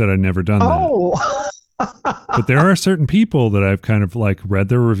lying if I said I'd never done that. Oh. But there are certain people that I've kind of like read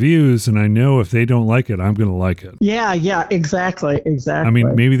their reviews, and I know if they don't like it, I'm going to like it. Yeah, exactly. I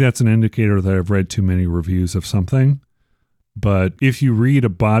mean, maybe that's an indicator that I've read too many reviews of something. But if you read a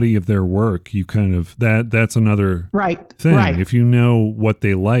body of their work, you kind of that's another thing. Right. If you know what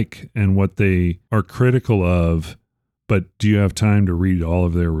they like and what they are critical of, but do you have time to read all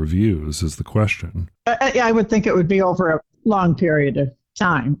of their reviews is the question. I would think it would be over a long period of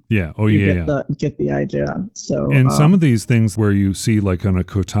time. Yeah. Oh, Get the idea. So, and some of these things where you see like on a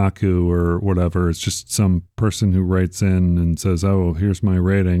Kotaku or whatever, it's just some person who writes in and says, "Oh, here's my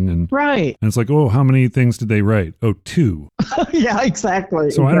rating," and it's like, "Oh, how many things did they write? Oh, 2." Yeah,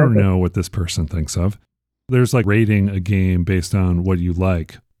 exactly. So I don't know what this person thinks of. There's like rating a game based on what you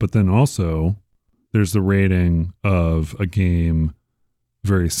like, but then also there's the rating of a game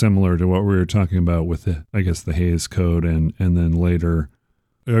very similar to what we were talking about with the Hays Code and then later.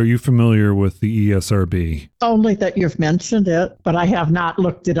 Are you familiar with the ESRB? Only that you've mentioned it, but I have not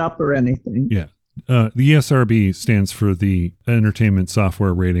looked it up or anything. Yeah. The ESRB stands for the Entertainment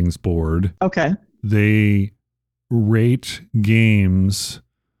Software Ratings Board. Okay. They rate games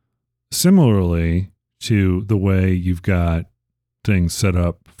similarly to the way you've got things set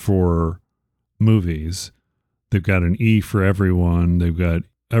up for movies. They've got an E for everyone. They've got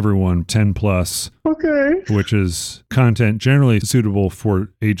everyone 10 plus. Okay. Which is content generally suitable for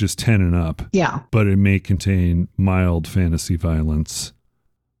ages 10 and up. Yeah. But it may contain mild fantasy violence,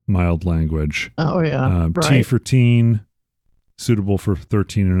 mild language. Oh, yeah. Right. T for teen, suitable for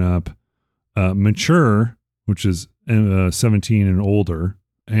 13 and up. Mature, which is 17 and older.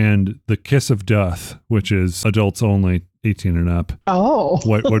 And the kiss of death, which is adults only, 18 and up. Oh.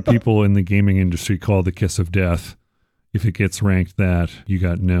 What people in the gaming industry call the kiss of death. If it gets ranked that, you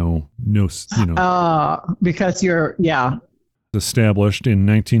got no, because yeah. Established in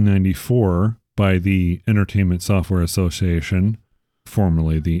 1994 by the Entertainment Software Association,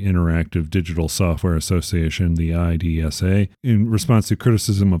 formerly the Interactive Digital Software Association, the IDSA, in response to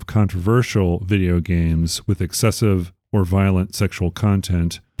criticism of controversial video games with excessive or violent sexual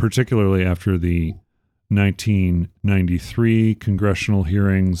content, particularly after the 1993 congressional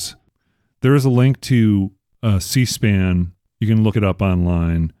hearings. There is a link to C-SPAN. You can look it up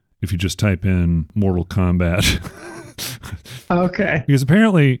online if you just type in Mortal Kombat. Okay. Because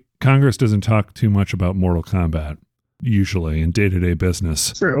apparently Congress doesn't talk too much about Mortal Kombat, usually, in day-to-day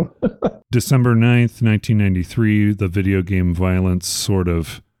business. True. December 9th, 1993, the video game violence sort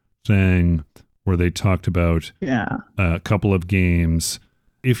of thing where they talked about a couple of games.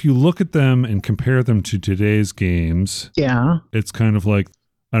 If you look at them and compare them to today's games, it's kind of like,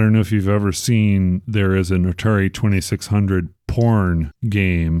 I don't know if you've ever seen, there is an Atari 2600 porn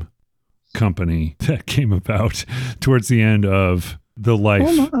game company that came about towards the end of the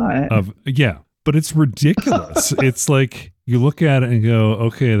life of, but it's ridiculous. It's like, you look at it and go,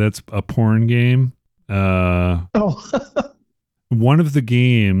 okay, that's a porn game. One of the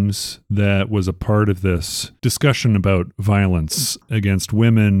games that was a part of this discussion about violence against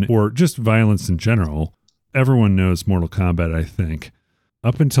women, or just violence in general, everyone knows Mortal Kombat, I think.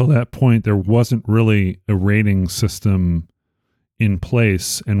 Up until that point, there wasn't really a rating system in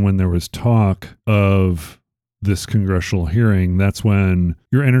place. And when there was talk of this congressional hearing, that's when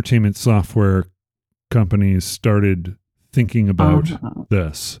your entertainment software companies started thinking about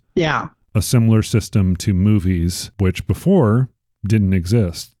this. Yeah. A similar system to movies, which before didn't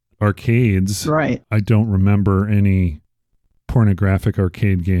exist. Arcades. Right. I don't remember any pornographic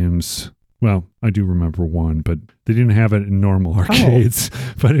arcade games. Well, I do remember one, but they didn't have it in normal arcades.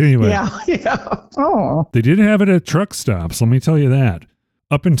 But anyway. Yeah. Oh. They did have it at truck stops, let me tell you that.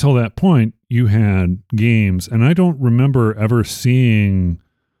 Up until that point, you had games, and I don't remember ever seeing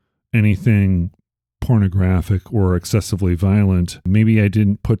anything pornographic or excessively violent. Maybe I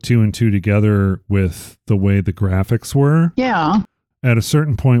didn't put two and two together with the way the graphics were. Yeah. At a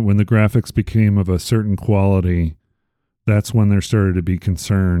certain point, when the graphics became of a certain quality, that's when there started to be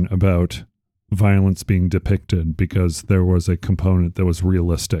concern about violence being depicted, because there was a component that was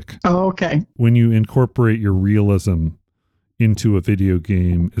realistic. Oh, okay. When you incorporate your realism into a video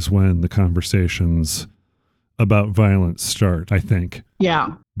game is when the conversations about violence start, I think.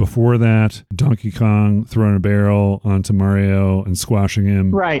 Yeah. Before that, Donkey Kong throwing a barrel onto Mario and squashing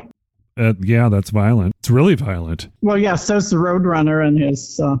him. Right. That's violent. It's really violent. Well, yeah, so's the Roadrunner and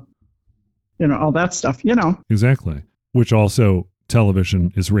his, all that stuff, Exactly. Which also,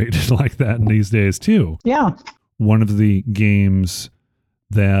 television is rated like that in these days, too. Yeah. One of the games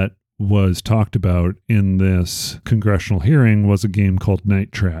that was talked about in this congressional hearing was a game called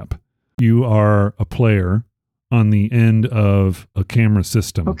Night Trap. You are a player on the end of a camera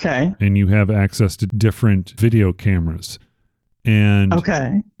system. Okay. And you have access to different video cameras. And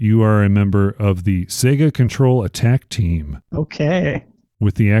you are a member of the Sega Control Attack Team. Okay.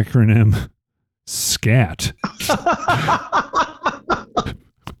 With the acronym SCAT.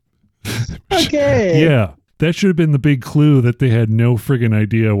 Okay. Yeah. That should have been the big clue that they had no friggin'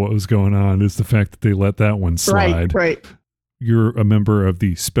 idea what was going on, is the fact that they let that one slide. Right. You're a member of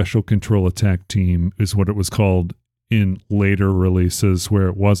the Special Control Attack Team, is what it was called in later releases where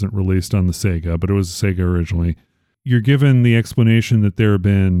it wasn't released on the Sega, but it was Sega originally. You're given the explanation that there have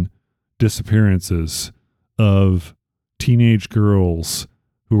been disappearances of teenage girls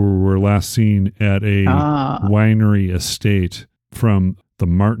who were last seen at a winery estate from the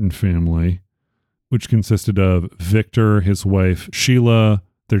Martin family, which consisted of Victor, his wife Sheila,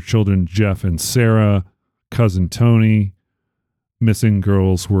 their children Jeff and Sarah, cousin Tony. Missing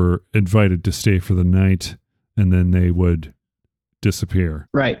girls were invited to stay for the night, and then they would disappear.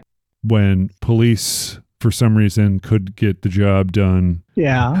 Right. When police, for some reason, could get the job done,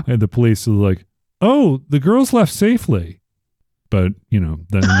 and the police were like, "Oh, the girls left safely," but then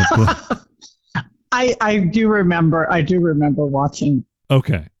I do remember watching.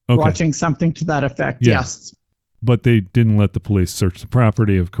 Okay. Watching something to that effect. Yeah. Yes. But they didn't let the police search the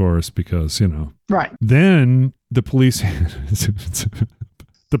property, of course, because, Right. Then the police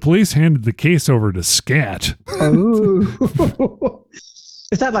the police handed the case over to Scat. Oh.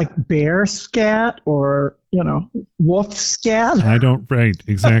 Is that like bear scat or, wolf scat? Right,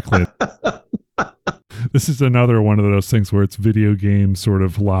 exactly. This is another one of those things where it's video game sort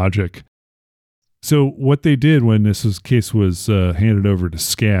of logic. So what they did when case was handed over to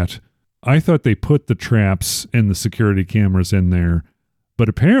Scat, I thought they put the traps and the security cameras in there, but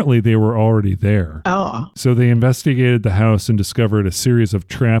apparently they were already there. Oh. So they investigated the house and discovered a series of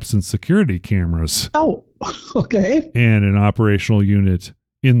traps and security cameras. Oh, okay. And an operational unit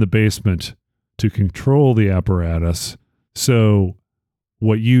in the basement to control the apparatus. So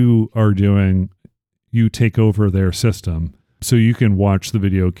what you are doing, you take over their system so you can watch the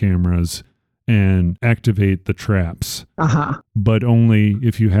video cameras and activate the traps, but only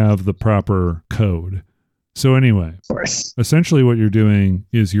if you have the proper code. So anyway, of course. Essentially what you're doing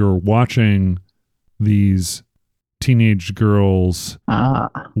is you're watching these teenage girls,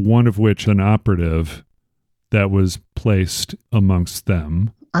 one of which an operative that was placed amongst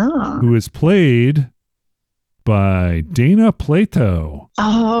them, who is played by Dana Plato.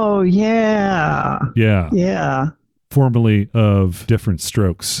 Oh, yeah. Yeah. Yeah. Formerly of Different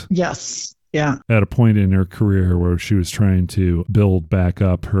Strokes. Yes. Yeah. At a point in her career where she was trying to build back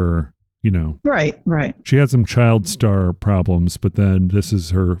up her, Right. She had some child star problems, but then this is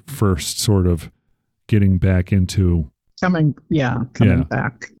her first sort of getting back into... Coming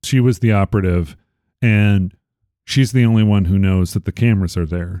back. She was the operative, and she's the only one who knows that the cameras are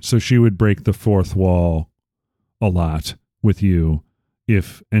there. So she would break the fourth wall a lot with you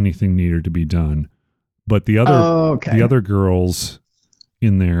if anything needed to be done. But the other girls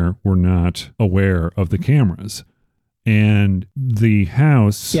in there were not aware of the cameras. And the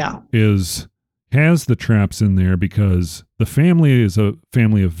house has the traps in there because the family is a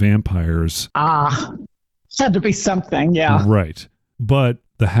family of vampires. Had to be something, yeah. Right. But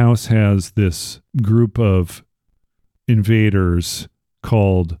the house has this group of invaders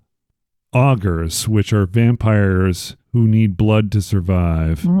called augurs, which are vampires who need blood to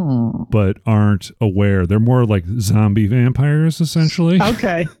survive, but aren't aware. They're more like zombie vampires, essentially.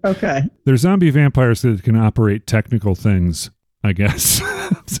 Okay. They're zombie vampires that can operate technical things, I guess,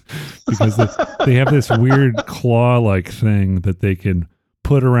 because they have this weird claw-like thing that they can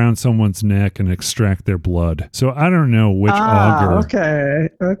put around someone's neck and extract their blood. So I don't know which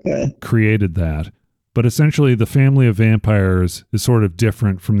augur created that. But essentially, the family of vampires is sort of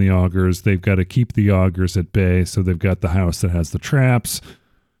different from the augurs. They've got to keep the augurs at bay, so they've got the house that has the traps,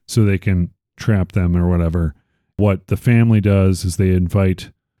 so they can trap them or whatever. What the family does is they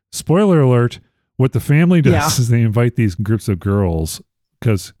invite... Spoiler alert! What the family does is they invite these groups of girls,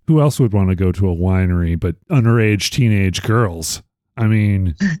 because who else would want to go to a winery but underage teenage girls? I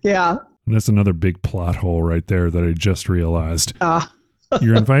mean... Yeah. That's another big plot hole right there that I just realized.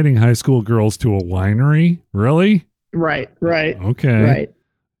 You're inviting high school girls to a winery? Really? Right. Okay. Right.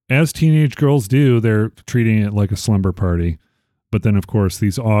 As teenage girls do, they're treating it like a slumber party. But then, of course,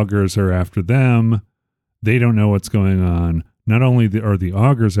 these augurs are after them. They don't know what's going on. Not only are the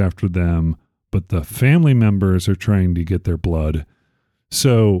augurs after them, but the family members are trying to get their blood.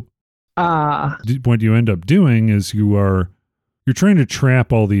 So what you end up doing is you're trying to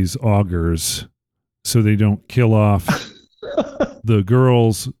trap all these augurs so they don't kill off the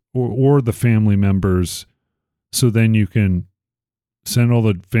girls or the family members, so then you can send all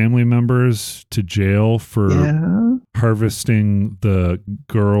the family members to jail for harvesting the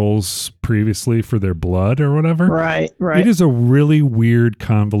girls previously for their blood or whatever. Right. It is a really weird,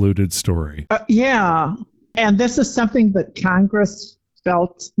 convoluted story. Yeah. And this is something that Congress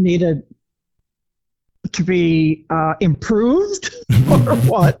felt needed to be improved or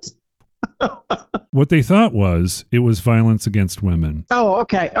what? What they thought was it was violence against women. Oh,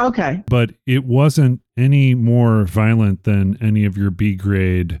 okay. But it wasn't any more violent than any of your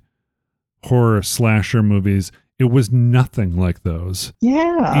B-grade horror slasher movies. It was nothing like those.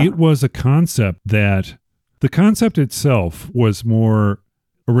 Yeah. It was a concept that the concept itself was more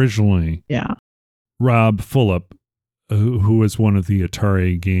originally. Yeah. Rob Fulop, who was one of the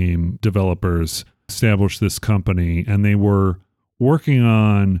Atari game developers, established this company, and they were working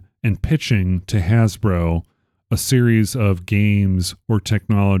on and pitching to Hasbro a series of games or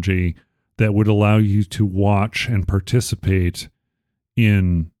technology that would allow you to watch and participate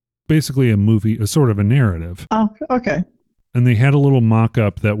in basically a movie, a sort of a narrative. Oh, okay. And they had a little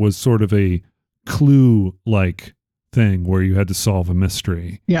mock-up that was sort of a Clue-like thing where you had to solve a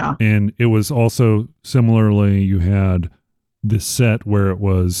mystery. Yeah. And it was also similarly, you had this set where it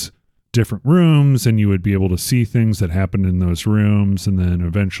was different rooms, and you would be able to see things that happened in those rooms. And then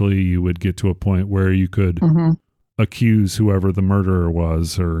eventually you would get to a point where you could accuse whoever the murderer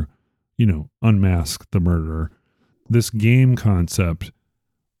was, or, unmask the murderer. This game concept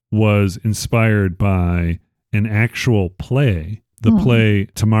was inspired by an actual play, the play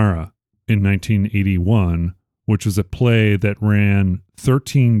Tamara in 1981, which was a play that ran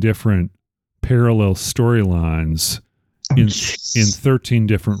 13 different parallel storylines in 13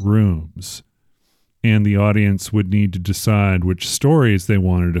 different rooms. And the audience would need to decide which stories they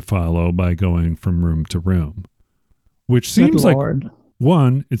wanted to follow by going from room to room. Which seems like,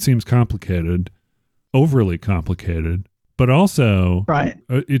 one, it seems complicated, overly complicated, but also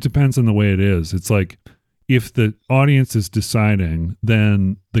it depends on the way it is. It's like, if the audience is deciding,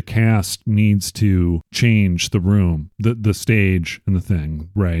 then the cast needs to change the room, the stage and the thing,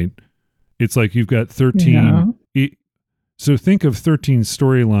 right? It's like you've got 13. Yeah. So think of 13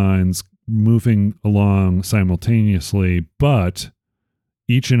 storylines moving along simultaneously, but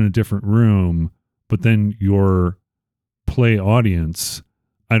each in a different room. But then your play audience,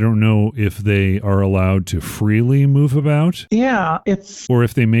 I don't know if they are allowed to freely move about. Yeah, or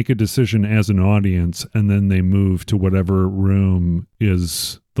if they make a decision as an audience and then they move to whatever room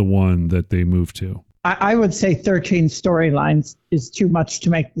is the one that they move to. I would say 13 storylines is too much to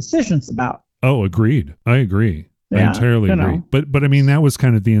make decisions about. Oh, agreed. I agree. I entirely agree. But I mean, that was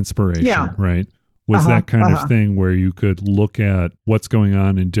kind of the inspiration, right? Was that kind of thing where you could look at what's going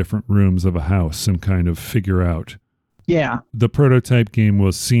on in different rooms of a house and kind of figure out. Yeah. The prototype game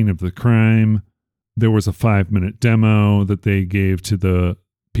was Scene of the Crime. There was a 5-minute demo that they gave to the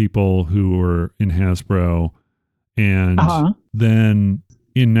people who were in Hasbro. And then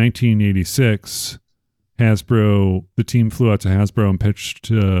in 1986, the team flew out to Hasbro and pitched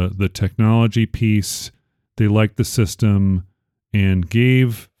the technology piece. They liked the system and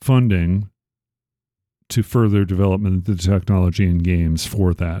gave funding to further development of the technology in games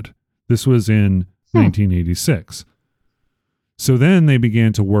for that. This was in 1986. So then they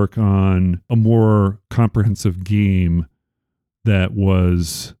began to work on a more comprehensive game that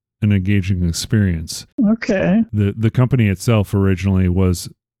was an engaging experience. Okay. The company itself originally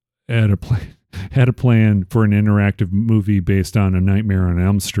had a plan for an interactive movie based on A Nightmare on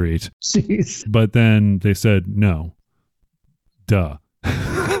Elm Street. Jeez. But then they said no. Duh.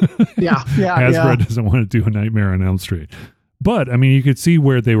 Yeah. Hasbro doesn't want to do A Nightmare on Elm Street. But I mean, you could see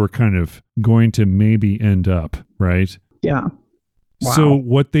where they were kind of going to maybe end up, right? Yeah. Wow. So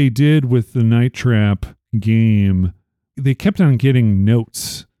what they did with the Night Trap game, they kept on getting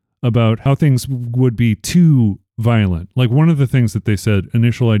notes about how things would be too violent. Like one of the things that they said,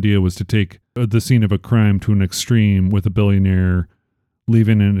 initial idea was to take the scene of a crime to an extreme with a billionaire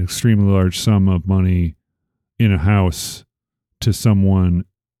leaving an extremely large sum of money in a house to someone,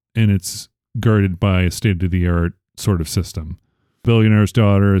 and it's guarded by a state-of-the-art sort of system. Billionaire's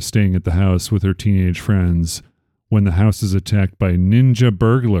daughter is staying at the house with her teenage friends when the house is attacked by ninja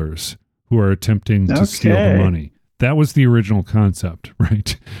burglars who are attempting to steal the money. That was the original concept,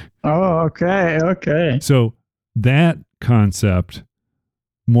 right? Oh, okay. So that concept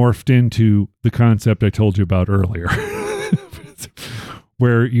morphed into the concept I told you about earlier,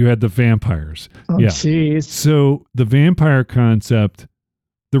 where you had the vampires. Oh, jeez. So the vampire concept,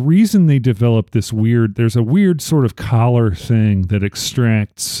 the reason they developed there's a weird sort of collar thing that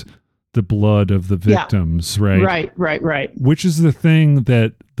extracts the blood of the victims, right? Right. Which is the thing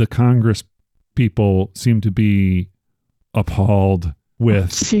that the Congress people seem to be appalled with.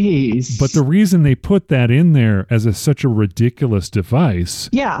 Jeez. But the reason they put that in there as such a ridiculous device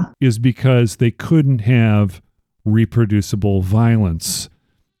is because they couldn't have reproducible violence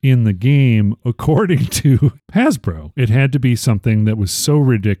in the game, according to Hasbro. It had to be something that was so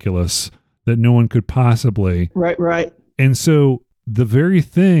ridiculous that no one could possibly. Right. And so the very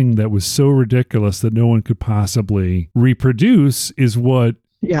thing that was so ridiculous that no one could possibly reproduce is what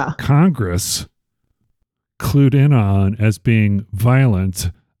Congress clued in on as being violent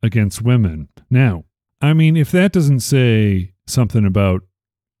against women. Now, I mean, if that doesn't say something about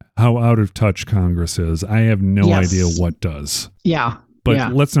how out of touch Congress is, I have no idea what does. Yeah.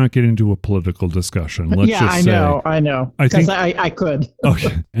 But let's not get into a political discussion. Let's just say, I know. Because I could.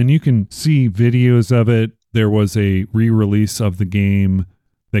 Okay. And you can see videos of it. There was a re-release of the game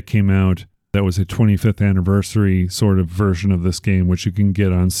that came out. That was a 25th anniversary sort of version of this game, which you can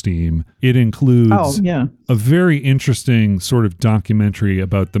get on Steam. It includes a very interesting sort of documentary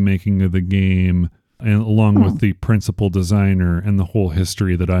about the making of the game, and along with the principal designer and the whole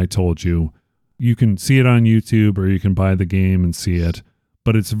history that I told you. You can see it on YouTube, or you can buy the game and see it.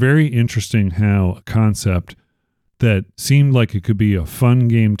 But it's very interesting how a concept that seemed like it could be a fun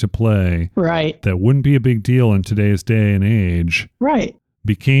game to play, right, that wouldn't be a big deal in today's day and age, right,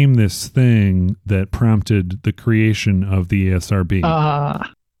 became this thing that prompted the creation of the ESRB,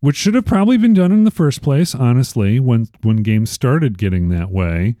 which should have probably been done in the first place, honestly, when games started getting that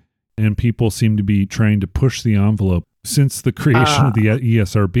way, and people seem to be trying to push the envelope. Since the creation of the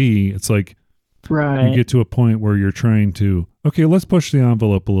ESRB, it's like you get to a point where you're trying to, okay, let's push the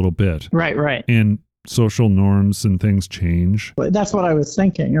envelope a little bit. Right. And social norms and things change. That's what I was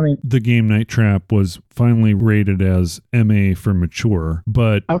thinking. I mean, the game Night Trap was finally rated as MA for mature,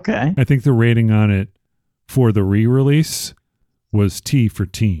 but I think the rating on it for the re-release was T for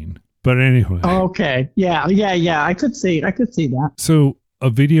teen. But anyway. Okay. Yeah. I could see that. So a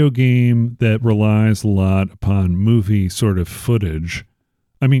video game that relies a lot upon movie sort of footage.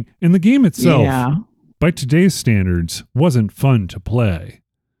 I mean, and the game itself, by today's standards, wasn't fun to play.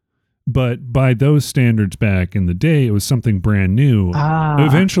 But by those standards back in the day, it was something brand new.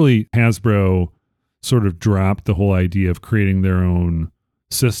 Eventually, Hasbro sort of dropped the whole idea of creating their own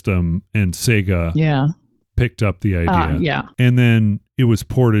system, and Sega picked up the idea. And then it was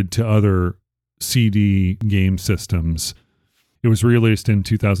ported to other CD game systems. It was released in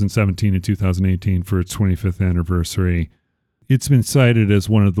 2017 and 2018 for its 25th anniversary. It's been cited as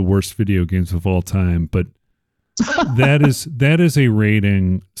one of the worst video games of all time, but that is a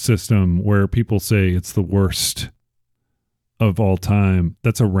rating system where people say it's the worst of all time.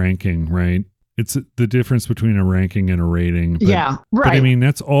 That's a ranking, right? It's the difference between a ranking and a rating. But, But I mean,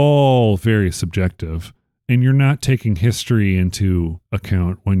 that's all very subjective. And you're not taking history into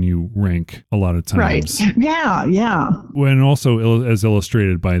account when you rank a lot of times. Right. Yeah. When also, as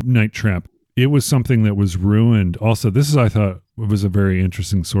illustrated by Night Trap, it was something that was ruined. Also, this is, I thought, was a very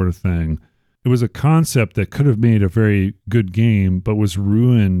interesting sort of thing. It was a concept that could have made a very good game, but was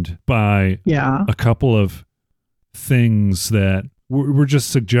ruined by a couple of things that were just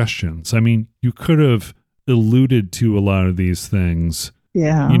suggestions. I mean, you could have alluded to a lot of these things.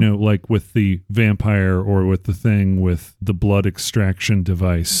 Yeah. You know, like with the vampire or with the thing with the blood extraction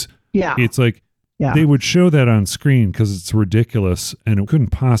device. Yeah. It's like they would show that on screen because it's ridiculous and it couldn't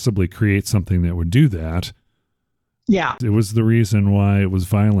possibly create something that would do that. Yeah. It was the reason why it was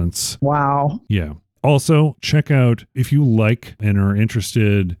violence. Wow. Yeah. Also, check out, if you like and are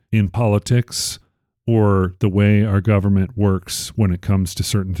interested in politics or the way our government works when it comes to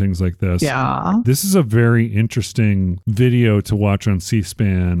certain things like this. Yeah. This is a very interesting video to watch on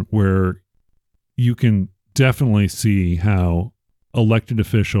C-SPAN where you can definitely see how elected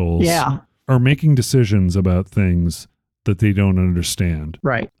officials are making decisions about things that they don't understand.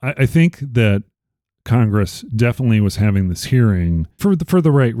 Right. I think that Congress definitely was having this hearing for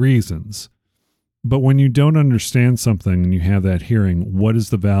the right reasons. But when you don't understand something and you have that hearing, what is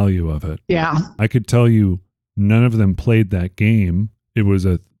the value of it? Yeah. I could tell you none of them played that game. It was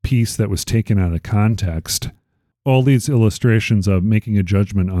a piece that was taken out of context. All these illustrations of making a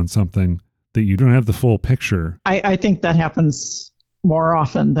judgment on something that you don't have the full picture. I think that happens more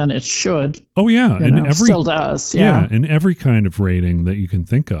often than it should. Oh, yeah. And still does. Yeah. In every kind of rating that you can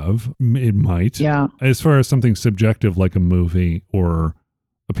think of, it might. Yeah. As far as something subjective like a movie or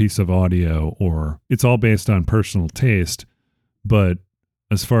a piece of audio, or it's all based on personal taste. But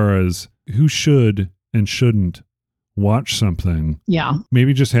as far as who should and shouldn't watch something,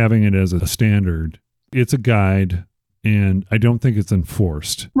 maybe just having it as a standard. It's a guide, and I don't think it's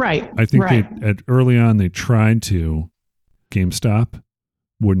enforced. Right. I think early on they tried to. GameStop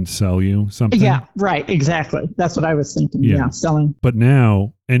wouldn't sell you something. Yeah, right. Exactly. That's what I was thinking. Yeah, selling. But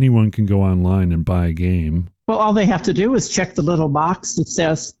now anyone can go online and buy a game. Well, all they have to do is check the little box that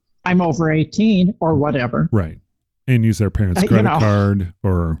says, I'm over 18 or whatever. Right. And use their parents' credit card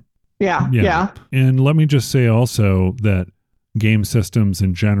or... Yeah. And let me just say also that game systems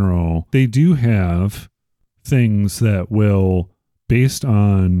in general, they do have things that will, based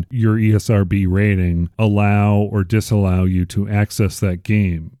on your ESRB rating, allow or disallow you to access that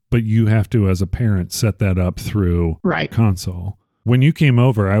game. But you have to, as a parent, set that up through console. When you came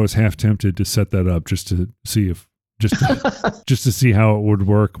over, I was half tempted to set that up just to see just to see how it would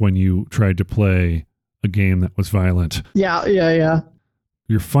work when you tried to play a game that was violent. Yeah.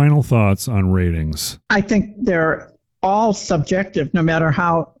 Your final thoughts on ratings? I think they're all subjective, no matter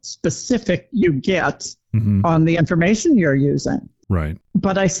how specific you get on the information you're using. Right.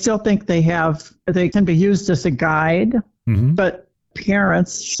 But I still think they can be used as a guide, but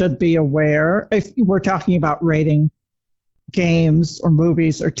parents should be aware. If we're talking about rating games or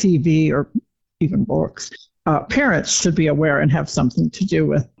movies or TV or even books, parents should be aware and have something to do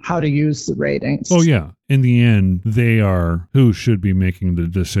with how to use the ratings. Oh, yeah. In the end, they are who should be making the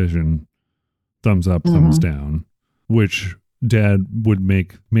decision. Thumbs up, thumbs down. which Dad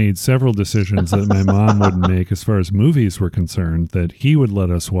made several decisions that my mom wouldn't make as far as movies were concerned, that he would let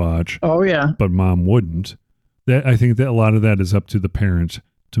us watch. Oh, yeah. But Mom wouldn't. I think that a lot of that is up to the parent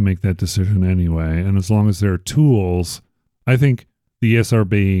to make that decision anyway. And as long as there are tools, I think the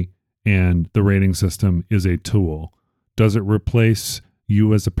ESRB and the rating system is a tool. Does it replace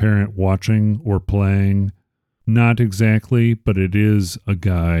you as a parent watching or playing? Not exactly, but it is a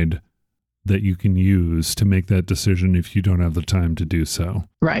guide that you can use to make that decision if you don't have the time to do so.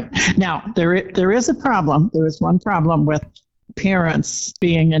 Right. Now, there is a problem. There is one problem with parents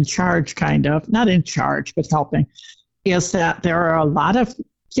being in charge, kind of, not in charge, but helping, is that there are a lot of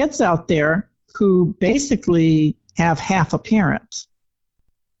kids out there who basically have half a parent.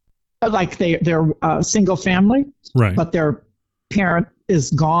 Like they're a single family, right? But their parent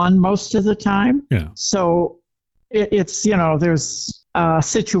is gone most of the time. Yeah. So it's, there's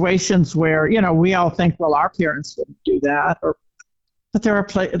situations where, we all think, well, our parents wouldn't do that. But there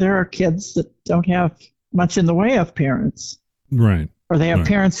are kids that don't have much in the way of parents. Right. Or they have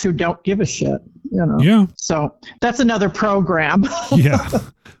parents who don't give a shit, Yeah. So that's another program. Yeah.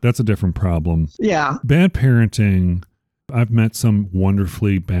 That's a different problem. Yeah. Bad parenting. I've met some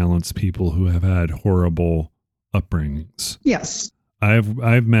wonderfully balanced people who have had horrible upbringings. Yes.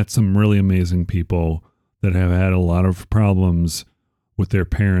 I've met some really amazing people that have had a lot of problems with their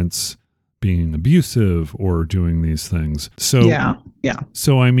parents being abusive or doing these things. So yeah.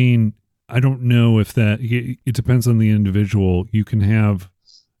 So I mean, I don't know if it depends on the individual. You can have,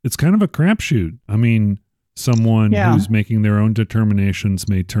 it's kind of a crapshoot. I mean, someone who's making their own determinations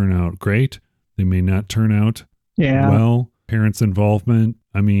may turn out great. They may not turn out well. Parents' involvement.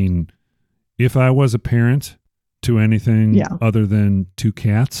 I mean, if I was a parent to anything other than 2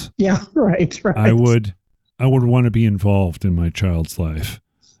 cats, right. I would want to be involved in my child's life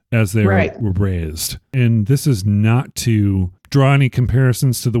as they were raised. And this is not to draw any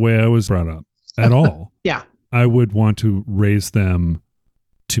comparisons to the way I was brought up at all. Yeah. I would want to raise them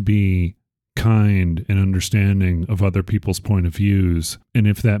to be kind and understanding of other people's point of views. And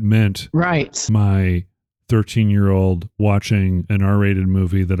if that meant my 13-year-old watching an R-rated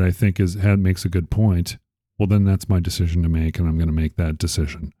movie that I think makes a good point, well, then that's my decision to make, and I'm going to make that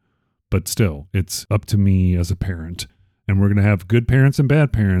decision. But still, it's up to me as a parent. And we're going to have good parents and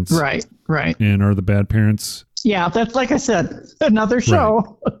bad parents. Right. And are the bad parents... Yeah, that's, like I said, another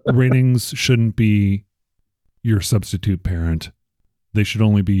show. Right. Ratings shouldn't be your substitute parent. They should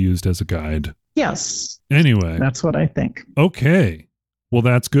only be used as a guide. Yes. Anyway. That's what I think. Okay. Well,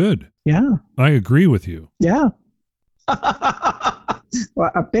 that's good. Yeah. I agree with you. Yeah.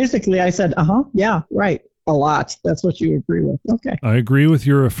 Well, basically, I said, yeah, right. A lot. That's what you agree with. Okay. I agree with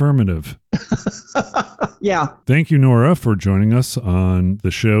your affirmative. Yeah. Thank you, Norah, for joining us on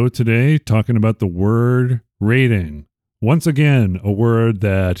the show today, talking about the word rating. Once again, a word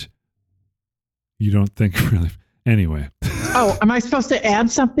that you don't think really... Anyway. Oh, am I supposed to add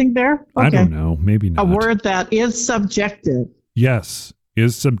something there? Okay. I don't know. Maybe not. A word that is subjective. Yes,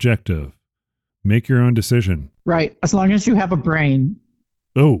 is subjective. Make your own decision. Right. As long as you have a brain.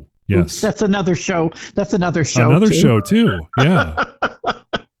 Oh, yes. Oops, that's another show. Another show too. Yeah.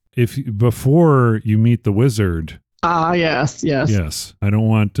 Before you meet the wizard. Yes. Yes. I don't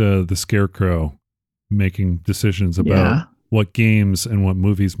want the scarecrow making decisions about what games and what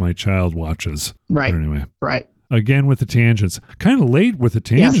movies my child watches. Right. But anyway. Right. Again with the tangents. Kind of late with the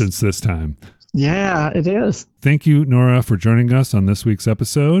tangents this time. Yeah, it is. Thank you, Norah, for joining us on this week's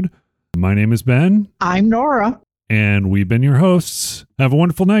episode. My name is Ben. I'm Norah. And we've been your hosts. Have a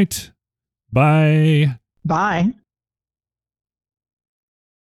wonderful night. Bye. Bye.